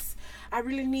 I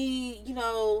really need,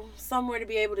 somewhere to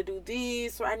be able to do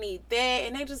this, or I need that.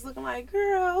 And they just looking like,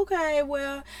 girl, okay,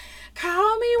 well,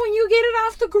 call me when you get it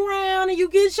off the ground and you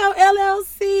get your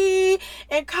LLC,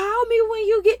 and call me when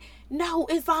you get, no,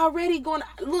 it's already going,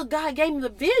 look, God gave me the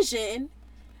vision.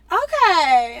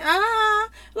 Okay,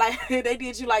 like they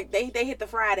did you, like they hit the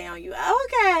Friday on you.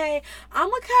 Okay, I'm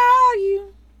gonna call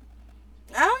you.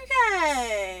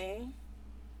 Okay.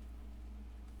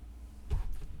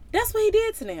 That's what he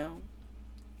did to them.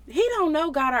 He don't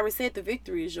know God already said the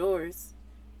victory is yours.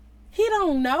 He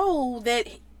don't know that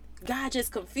God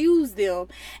just confused them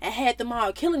and had them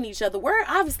all killing each other. Word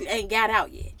obviously ain't got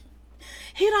out yet.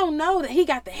 He don't know that he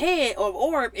got the head of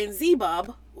Orb and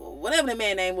Zebub, whatever the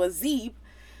man name was, Zeb,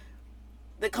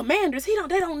 the commanders. They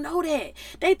don't know that.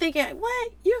 They thinking,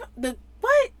 what?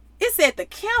 It said the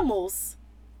camels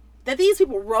that these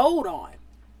people rode on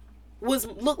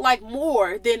looked like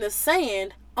more than the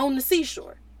sand on the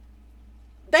seashore.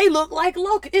 They look like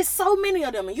locusts. It's so many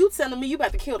of them. And you telling me you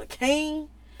about to kill the king?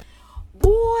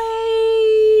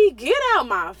 Boy, get out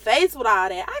my face with all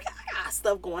that. I got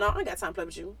stuff going on. I ain't got time to play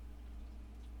with you.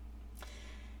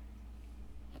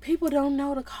 People don't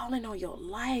know the calling on your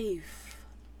life.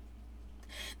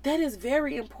 That is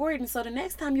very important. So the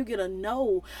next time you get a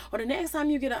no, or the next time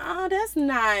you get that's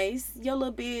nice, your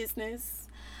little business.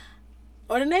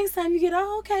 Or the next time you get,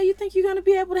 okay, you think you're going to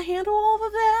be able to handle all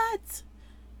of that?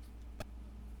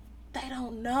 They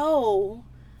don't know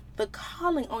the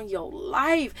calling on your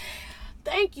life.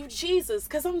 Thank you, Jesus.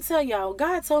 Because I'm telling y'all,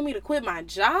 God told me to quit my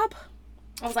job.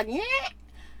 I was like, yeah.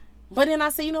 But then I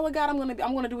said, you know what, God, I'm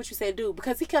gonna do what you said do.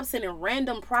 Because he kept sending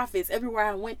random prophets everywhere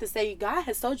I went to say, God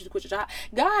has told you to quit your job.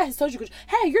 God has told you to quit.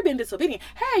 Hey, you're being disobedient.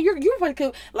 Hey, you're going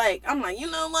to, like, I'm like,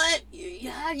 you know what?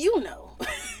 Yeah, you know.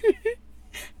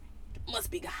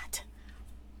 Must be God.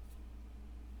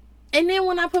 And then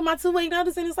when I put my 2-week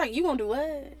notice in, it's like, you gonna do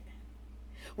what?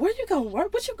 Where you gonna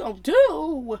work? What you gonna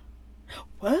do?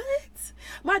 What?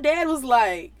 My dad was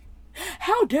like,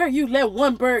 how dare you let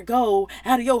one bird go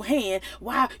out of your hand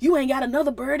while you ain't got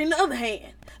another bird in the other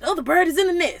hand? The other bird is in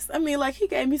the nest. I mean, like, he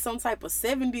gave me some type of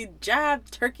 70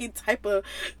 jive turkey type of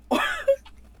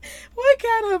what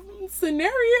kind of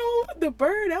scenario? The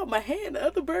bird out my hand, the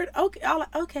other bird. Okay, I'm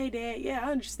like, okay, Dad. Yeah,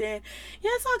 I understand.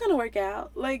 Yeah, it's all gonna work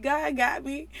out. Like, God got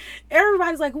me.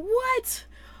 Everybody's like, what?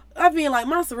 I mean, like,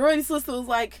 my sorority sister was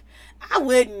like, I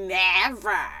would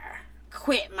never.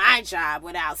 quit my job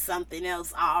without something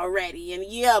else already. And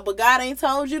yeah, but God ain't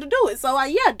told you to do it. So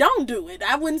yeah, don't do it.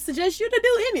 I wouldn't suggest you to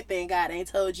do anything God ain't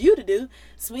told you to do,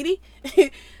 sweetie.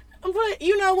 But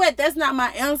you know what? That's not my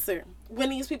answer. When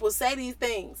these people say these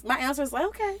things, my answer is like,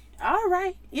 okay, all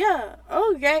right, yeah,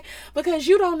 okay. Because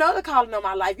you don't know the calling on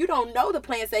my life. You don't know the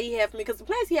plans that he has for me. Because the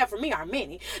plans he has for me are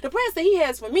many. The plans that he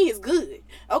has for me is good.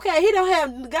 Okay, he don't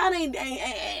have, God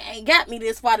ain't got me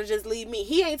this far to just leave me.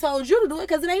 He ain't told you to do it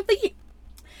because it ain't for you.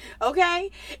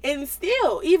 Okay, and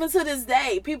still, even to this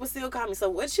day, people still call me. So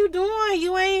what you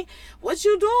doing? What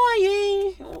you doing? You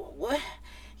ain't what?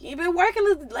 You been working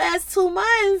the last 2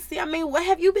 months. I mean, what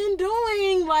have you been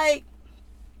doing? Like,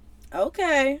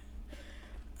 okay.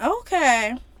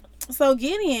 So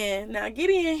Gideon,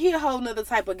 he a whole nother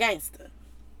type of gangster.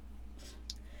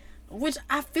 Which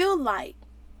I feel like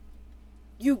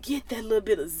you get that little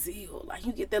bit of zeal. Like,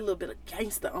 you get that little bit of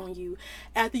gangster on you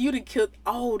after you done killed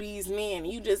all these men.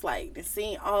 You just like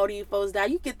seeing all these folks die.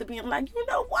 You get to being like, you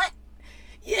know what?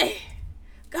 Yeah.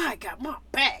 God got my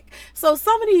back. So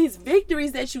some of these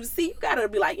victories that you see, you gotta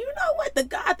be like, you know what, the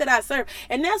God that I serve.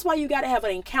 And that's why you gotta have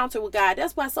an encounter with God.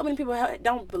 That's why so many people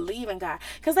don't believe in God,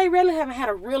 because they really haven't had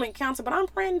a real encounter. But I'm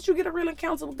praying that you get a real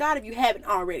encounter with God if you haven't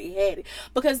already had it,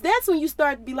 because that's when you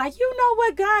start to be like, you know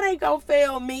what, God ain't gonna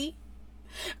fail me.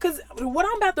 Because what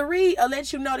I'm about to read will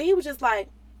let you know that he was just like,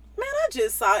 man, I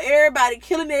just saw everybody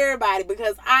killing everybody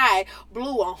because I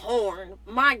blew a horn.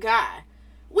 My God.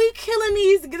 We killing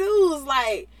these dudes,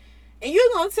 like, and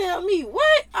you gonna tell me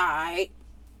what? Alright.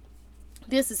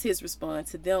 This is his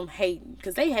response to them hating,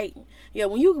 because they hating. Yeah,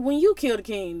 when you kill the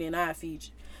king, then I feed you.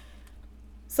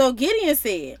 So Gideon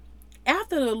said,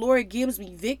 after the Lord gives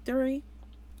me victory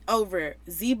over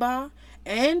Zebah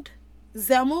and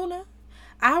Zalmunna,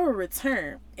 I will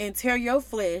return and tear your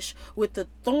flesh with the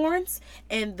thorns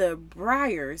and the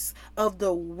briars of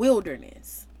the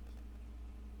wilderness.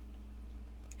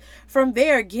 From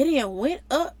there, Gideon went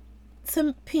up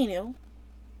to Peniel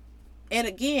and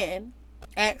again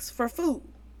asked for food.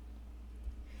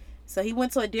 So he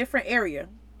went to a different area,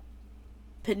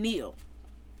 Peniel.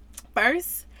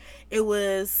 First, it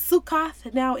was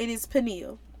Succoth. Now it is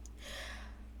Peniel.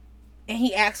 And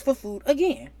he asked for food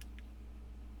again.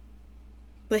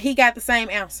 But he got the same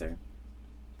answer.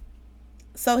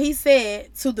 So he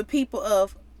said to the people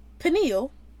of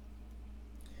Peniel,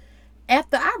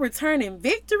 after I return in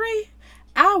victory,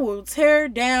 I will tear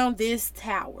down this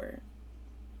tower.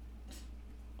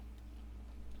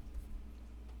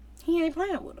 He ain't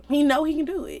playing with him. He know he can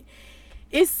do it.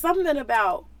 It's something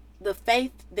about the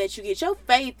faith that you get. Your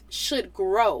faith should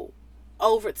grow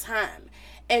over time.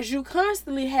 As you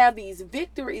constantly have these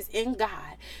victories in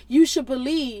God, you should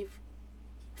believe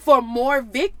for more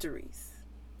victories.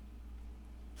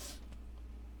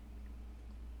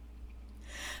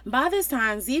 By this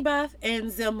time, Zebah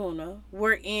and Zalmunna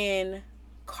were in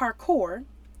Karkor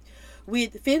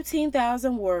with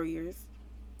 15,000 warriors,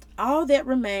 all that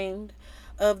remained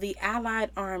of the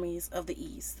allied armies of the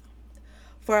east.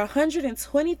 For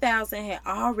 120,000 had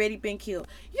already been killed.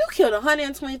 You killed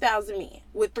 120,000 men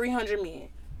with 300 men.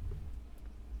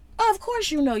 Of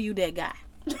course you know you that guy.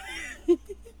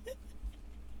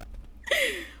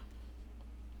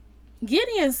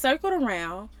 Gideon circled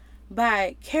around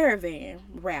by caravan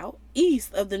route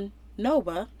east of the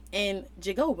Nobah and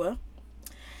Jagoba,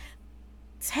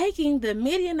 taking the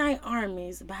Midianite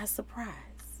armies by surprise.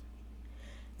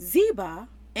 Zebah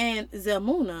and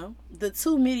Zalmunna, the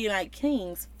two Midianite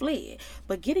kings, fled,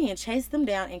 but Gideon chased them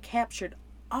down and captured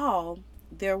all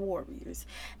their warriors.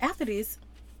 After this,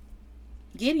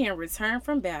 Gideon returned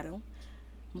from battle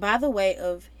by the way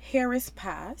of Heres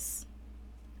Pass.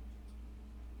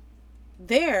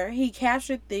 There, he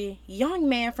captured the young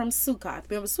man from Succoth.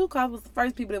 Remember, Succoth was the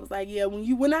first people that was like, yeah,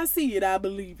 when I see it, I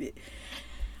believe it.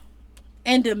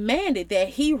 And demanded that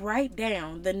he write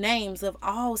down the names of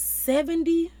all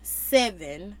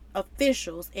 77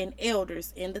 officials and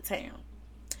elders in the town.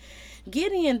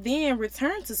 Gideon then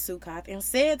returned to Succoth and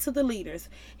said to the leaders,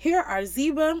 here are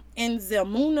Zebah and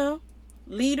Zalmunna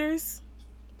leaders.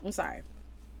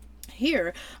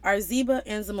 Here are Zebah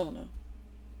and Zalmunna.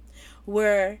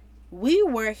 When we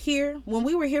were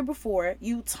here before,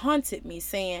 you taunted me,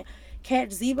 saying, catch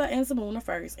Zebah and Zalmunna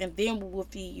first, and then we will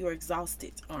feed your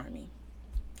exhausted army.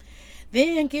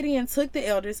 Then Gideon took the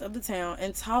elders of the town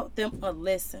and taught them a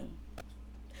lesson,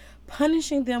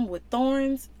 punishing them with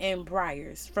thorns and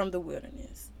briars from the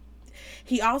wilderness.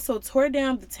 He also tore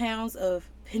down the towns of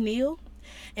Peniel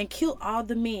and killed all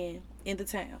the men in the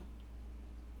town.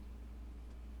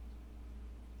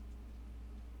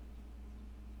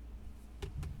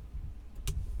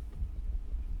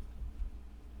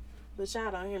 But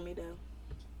y'all don't hear me though.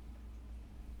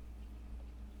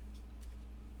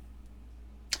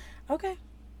 Okay.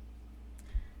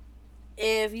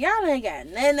 If y'all ain't got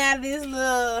nothing out of this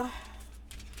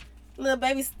little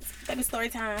baby story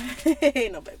time,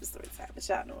 ain't no baby story time, but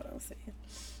y'all know what I'm saying.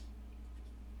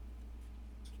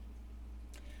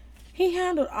 He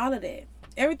handled all of that.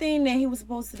 Everything that he was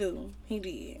supposed to do, he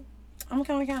did. I'm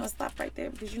kind of stop right there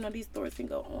because you know these stories can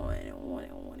go on and on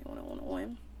and on and on and on and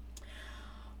on.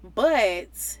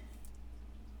 But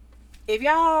if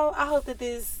y'all, I hope that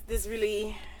this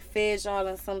really fed y'all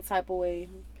in some type of way,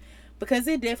 because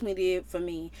it definitely did for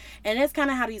me. And that's kind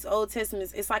of how these Old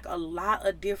Testaments, it's like a lot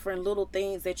of different little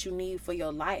things that you need for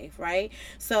your life, right?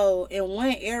 So in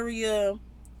one area,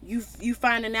 you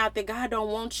finding out that God don't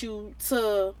want you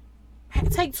to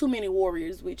take too many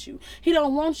warriors with you. He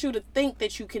don't want you to think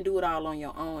that you can do it all on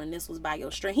your own and this was by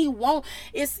your strength. He won't.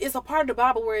 It's a part of the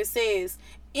Bible where it says,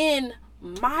 in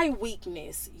my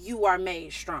weakness you are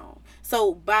made strong.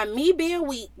 So by me being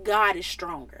weak, God is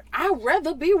stronger. I'd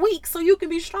rather be weak so you can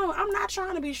be strong. I'm not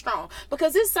trying to be strong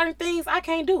because there's certain things I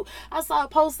can't do. I saw a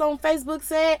post on Facebook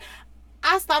said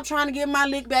I stopped trying to get my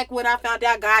lick back when I found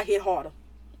out God hit harder.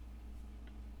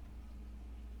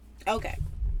 Okay,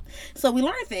 so we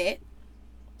learned that.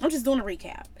 I'm just doing a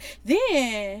recap.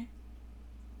 Then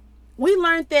we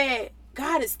learned that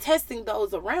God is testing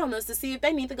those around us to see if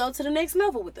they need to go to the next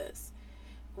level with us,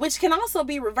 which can also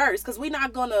be reversed because we're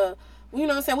not gonna, you know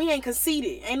what I'm saying, we ain't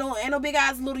conceited. Ain't no big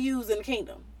eyes, little U's in the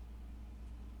kingdom.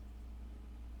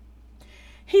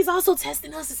 He's also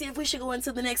testing us to see if we should go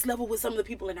into the next level with some of the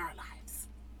people in our lives.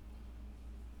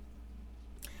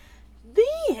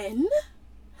 Then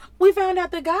we found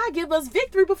out that God gave us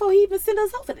victory before he even sent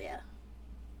us over there.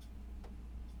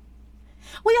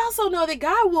 We also know that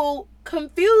God will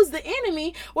confuse the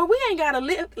enemy where we ain't got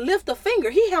to lift a finger.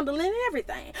 He handling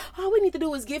everything. All we need to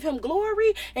do is give him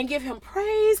glory and give him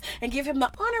praise and give him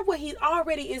the honor where he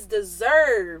already is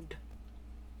deserved.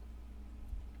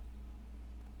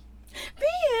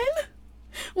 Then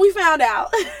we found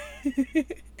out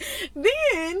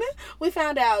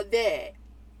that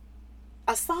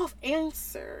a soft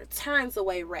answer turns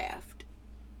away wrath.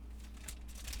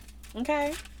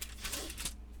 Okay?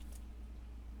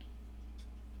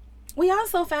 We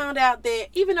also found out that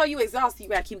even though you're exhausted, you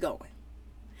gotta keep going.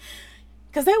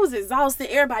 Because they was exhausted,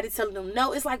 everybody telling them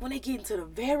no. It's like when they get into the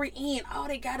very end, all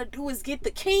they gotta do is get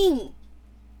the king.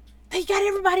 They got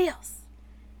everybody else.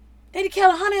 They did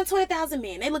kill 120,000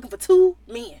 men. They looking for 2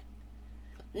 men.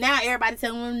 Now everybody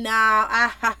telling them,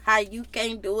 nah, you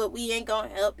can't do it. We ain't gonna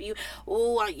help you.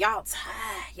 Oh, y'all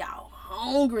tired. Y'all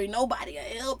hungry. Nobody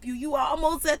will help you. You are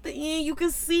almost at the end. You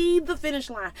can see the finish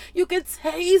line. You can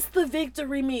taste the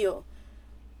victory meal.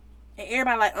 And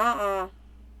everybody like,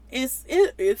 it's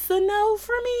a no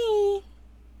for me.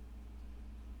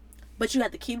 But you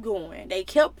have to keep going. They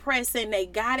kept pressing. They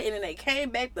got it. And then they came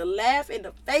back to laugh in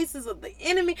the faces of the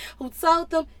enemy who told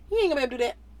them, you ain't gonna be able to do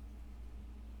that.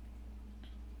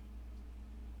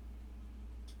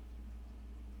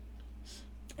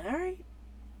 Alright.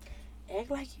 Act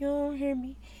like you don't hear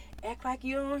me. Act like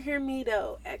you don't hear me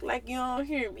though. Act like you don't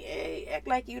hear me. Hey, act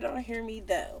like you don't hear me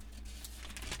though.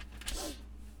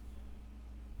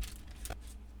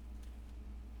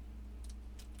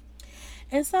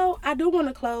 And so I do want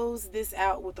to close this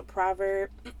out with a proverb.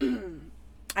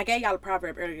 I gave y'all a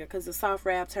proverb earlier because the soft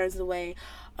wrath turns away.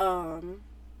 A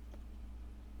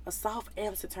soft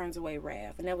answer turns away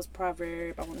wrath. And that was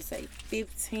Proverb, I want to say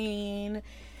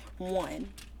 15:1.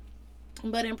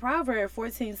 But in Proverbs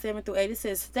 14:7-8, it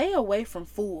says, stay away from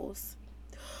fools,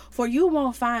 for you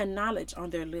won't find knowledge on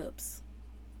their lips.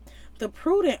 The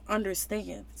prudent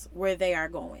understands where they are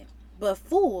going, but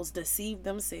fools deceive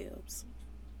themselves.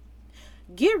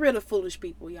 Get rid of foolish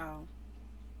people, y'all.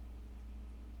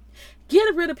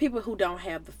 Get rid of people who don't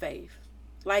have the faith.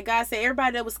 Like God said,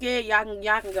 everybody that was scared, y'all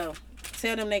can go.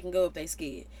 Tell them they can go if they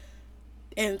scared.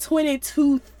 And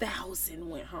 22,000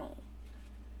 went home.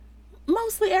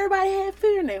 Mostly everybody had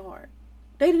fear in their heart.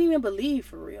 They didn't even believe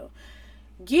for real.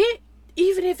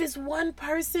 Even if it's one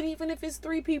person, even if it's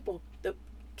 3 people,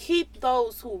 keep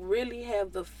those who really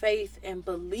have the faith and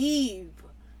believe.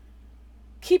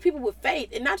 Keep people with faith,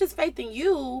 and not just faith in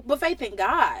you, but faith in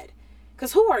God.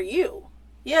 Because who are you?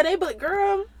 Yeah, they but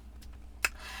girl,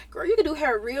 you can do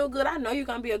hair real good. I know you're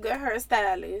gonna be a good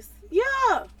hairstylist.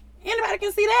 Yeah, anybody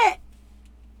can see that.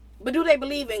 But do they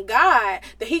believe in God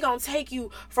that he gonna take you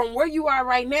from where you are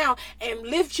right now and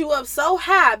lift you up so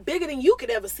high, bigger than you could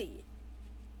ever see it?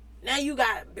 Now you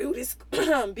got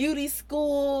beauty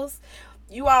schools.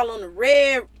 You all on the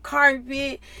red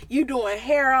carpet. You doing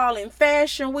hair all in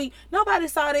Fashion Week. Nobody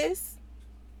saw this.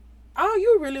 All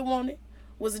you really wanted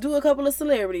was to do a couple of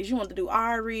celebrities. You want to do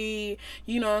Ari,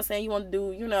 you know what I'm saying? You want to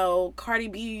do, you know, Cardi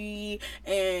B,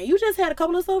 and you just had a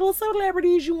couple of little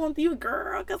celebrities you want to do,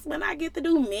 girl. Because when I get to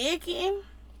do Megan,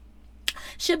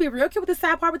 she'll be real cute with the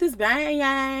side part with this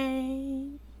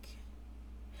bang.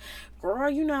 Girl,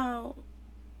 you know.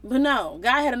 But no,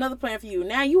 God had another plan for you.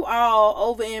 Now you all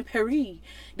over in Paris.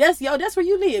 That's where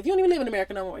you live. You don't even live in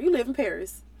America no more. You live in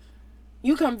Paris.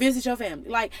 You come visit your family.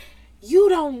 Like, you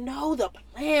don't know the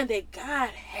plan that God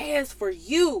has for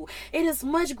you. It is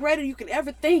much greater than you can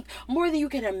ever think, more than you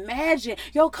can imagine.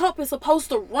 Your cup is supposed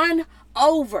to run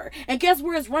over. And guess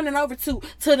where it's running over to?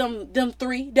 To them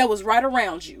three that was right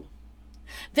around you.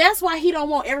 That's why he don't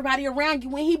want everybody around you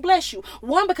when he bless you.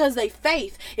 One, because they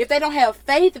faith. If they don't have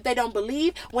faith, if they don't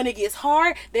believe, when it gets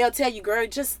hard, they'll tell you, girl,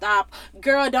 just stop.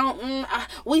 Girl, don't.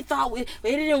 We thought it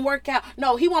didn't work out.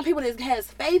 No, he want people that has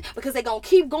faith because they going to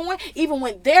keep going even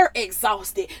when they're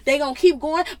exhausted. They going to keep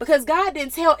going because God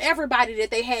didn't tell everybody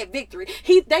that they had victory.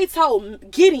 They told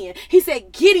Gideon. He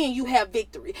said, Gideon, you have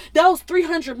victory. Those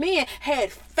 300 men had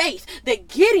faith that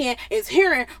Gideon is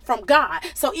hearing from God.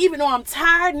 So even though I'm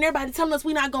tired and everybody telling us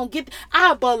we're not going to get,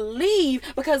 I believe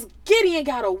because Gideon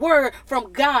got a word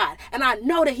from God. And I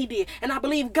know that he did. And I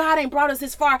believe God ain't brought us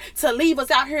this far to leave us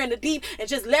out here in the deep and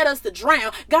just let us to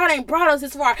drown. God ain't brought us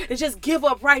this far to just give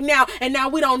up right now. And now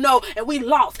we don't know and we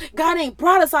lost. God ain't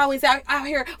brought us always out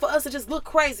here for us to just look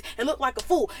crazy and look like a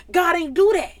fool. God ain't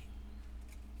do that.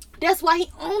 That's why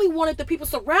he only wanted the people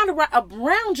surrounded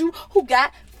around you who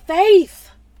got faith.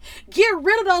 Get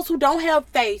rid of those who don't have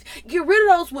faith. Get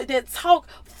rid of those that talk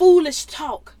foolish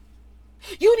talk.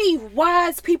 You need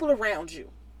wise people around you.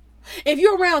 If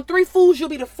you're around 3 fools, you'll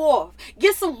be the 4th.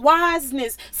 Get some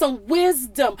wiseness, some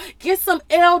wisdom. Get some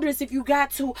elders if you got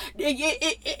to.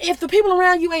 If the people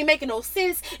around you ain't making no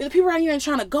sense, if the people around you ain't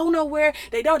trying to go nowhere,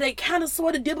 they kind of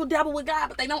sort of dibble dabble with God,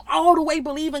 but they don't all the way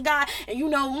believe in God. And you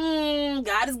know,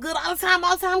 God is good all the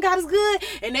time God is good.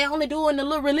 And they only doing the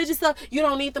little religious stuff. You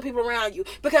don't need the people around you.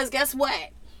 Because guess what?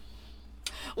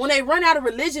 When they run out of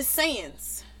religious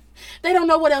sayings, they don't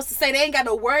know what else to say. They ain't got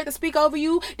no word to speak over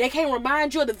you. They can't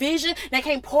remind you of the vision. They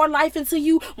can't pour life into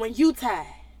you when you tired.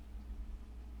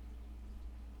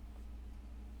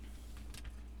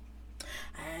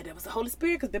 That was the Holy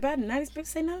Spirit, because baby, I did not expect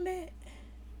to say none of that.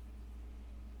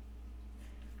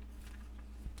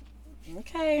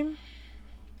 Okay.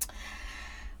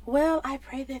 Well, I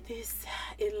pray that this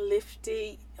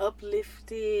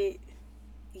uplifted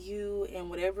you in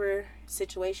whatever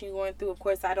situation you're going through. Of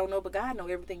course, I don't know, but God knows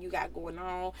everything you got going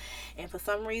on, and for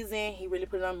some reason he really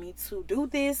put it on me to do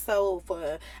this. So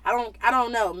I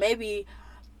don't know, maybe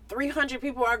 300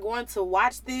 people are going to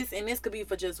watch this, and this could be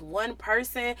for just one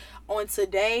person on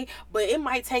today, but it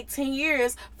might take 10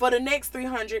 years for the next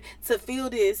 300 to feel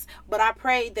this. But I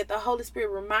pray that the Holy Spirit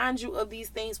reminds you of these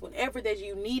things whenever that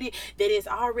you need it, that it's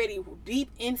already deep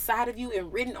inside of you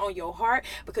and written on your heart,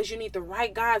 because you need to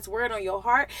write God's word on your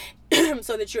heart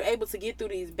so that you're able to get through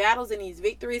these battles and these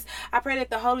victories. I pray that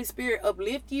the Holy Spirit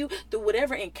uplift you through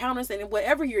whatever encounters and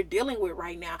whatever you're dealing with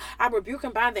right now. I rebuke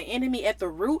and bind the enemy at the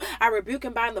root. I rebuke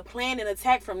and bind the plan and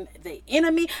attack from the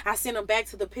enemy. I send them back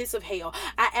to the pits of hell.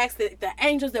 I ask that the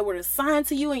angels that were assigned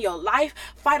to you in your life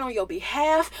fight on your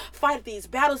behalf. Fight these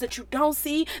battles that you don't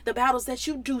see, the battles that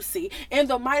you do see. In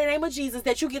the mighty name of Jesus,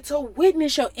 that you get to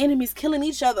witness your enemies killing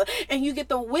each other, and you get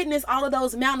to witness all of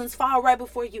those mountains fall right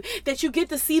before you. That you get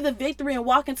to see the victory and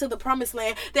walk into the promised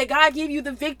land. That God give you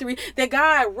the victory. That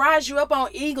God rise you up on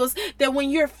eagles. That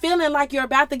when you're feeling like you're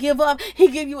about to give up, he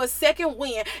give you a second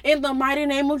win in the mighty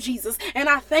name of Jesus. And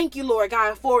I thank you, Lord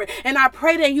God, for it. And I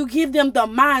pray that you give them the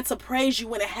mind to praise you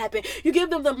when it happened. You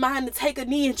give them the mind to take a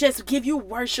knee and just give you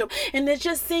worship, and to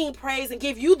just sing praise and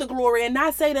give you the glory, and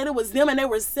not say that it was them and they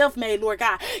were self-made, Lord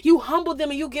God. You humble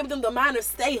them and you give them the mind to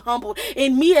stay humbled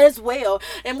in me as well.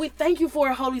 And we thank you for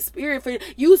it, Holy Spirit, for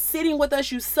you sitting with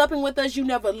us, you supping with us, you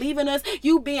never leaving us,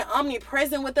 you being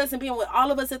omnipresent with us and being with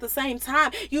all of us at the same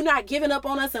time. You not giving up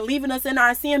on us and leaving us in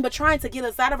our sin, but trying to get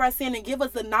us out of our sin and give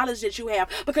us the knowledge that you have,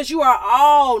 because you are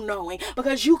all knowing,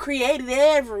 because you created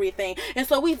everything. And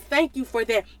so we thank you for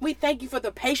that. We thank you for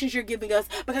the patience you're giving us,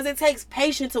 because it takes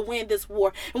patience to win this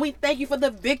war. And we thank you for the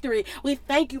victory. We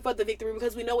thank you for the victory,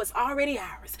 because we know it's already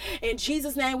ours. In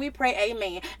Jesus' name we pray,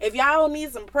 amen. If y'all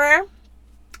need some prayer,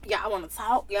 y'all want to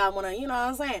talk, y'all want to, you know what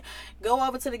I'm saying, go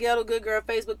over to the Ghetto Good Girl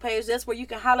Facebook page. That's where you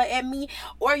can holler at me,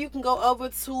 or you can go over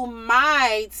to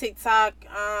my TikTok,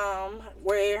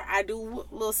 where I do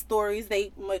little stories.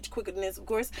 They much quicker than this, of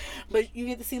course, but you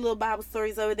get to see little Bible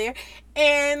stories over there.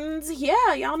 And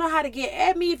yeah, y'all know how to get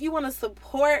at me. If you want to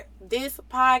support this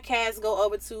podcast, go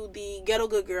over to the Ghetto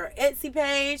Good Girl Etsy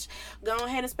page. Go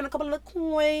ahead and spend a couple of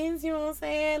coins, you know what I'm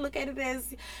saying. Look at it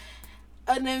as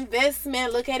an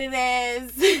investment. Look at it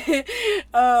as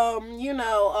an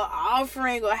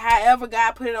offering, or however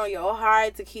God put it on your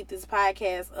heart to keep this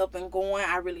podcast up and going.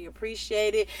 I really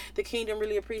appreciate it. The kingdom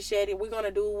really appreciate it. We're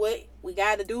gonna do what we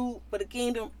gotta do for the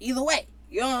kingdom either way.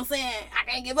 You know what I'm saying? I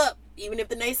can't give up. Even if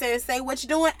the naysayers say what you're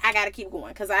doing, I gotta keep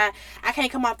going, because I can't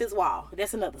come off this wall.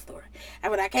 That's another story.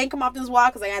 But I can't come off this wall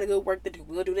because I got a good work to do.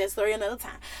 We'll do that story another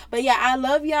time. But yeah, I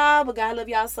love y'all, but God love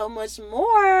y'all so much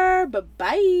more.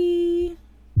 Bye-bye.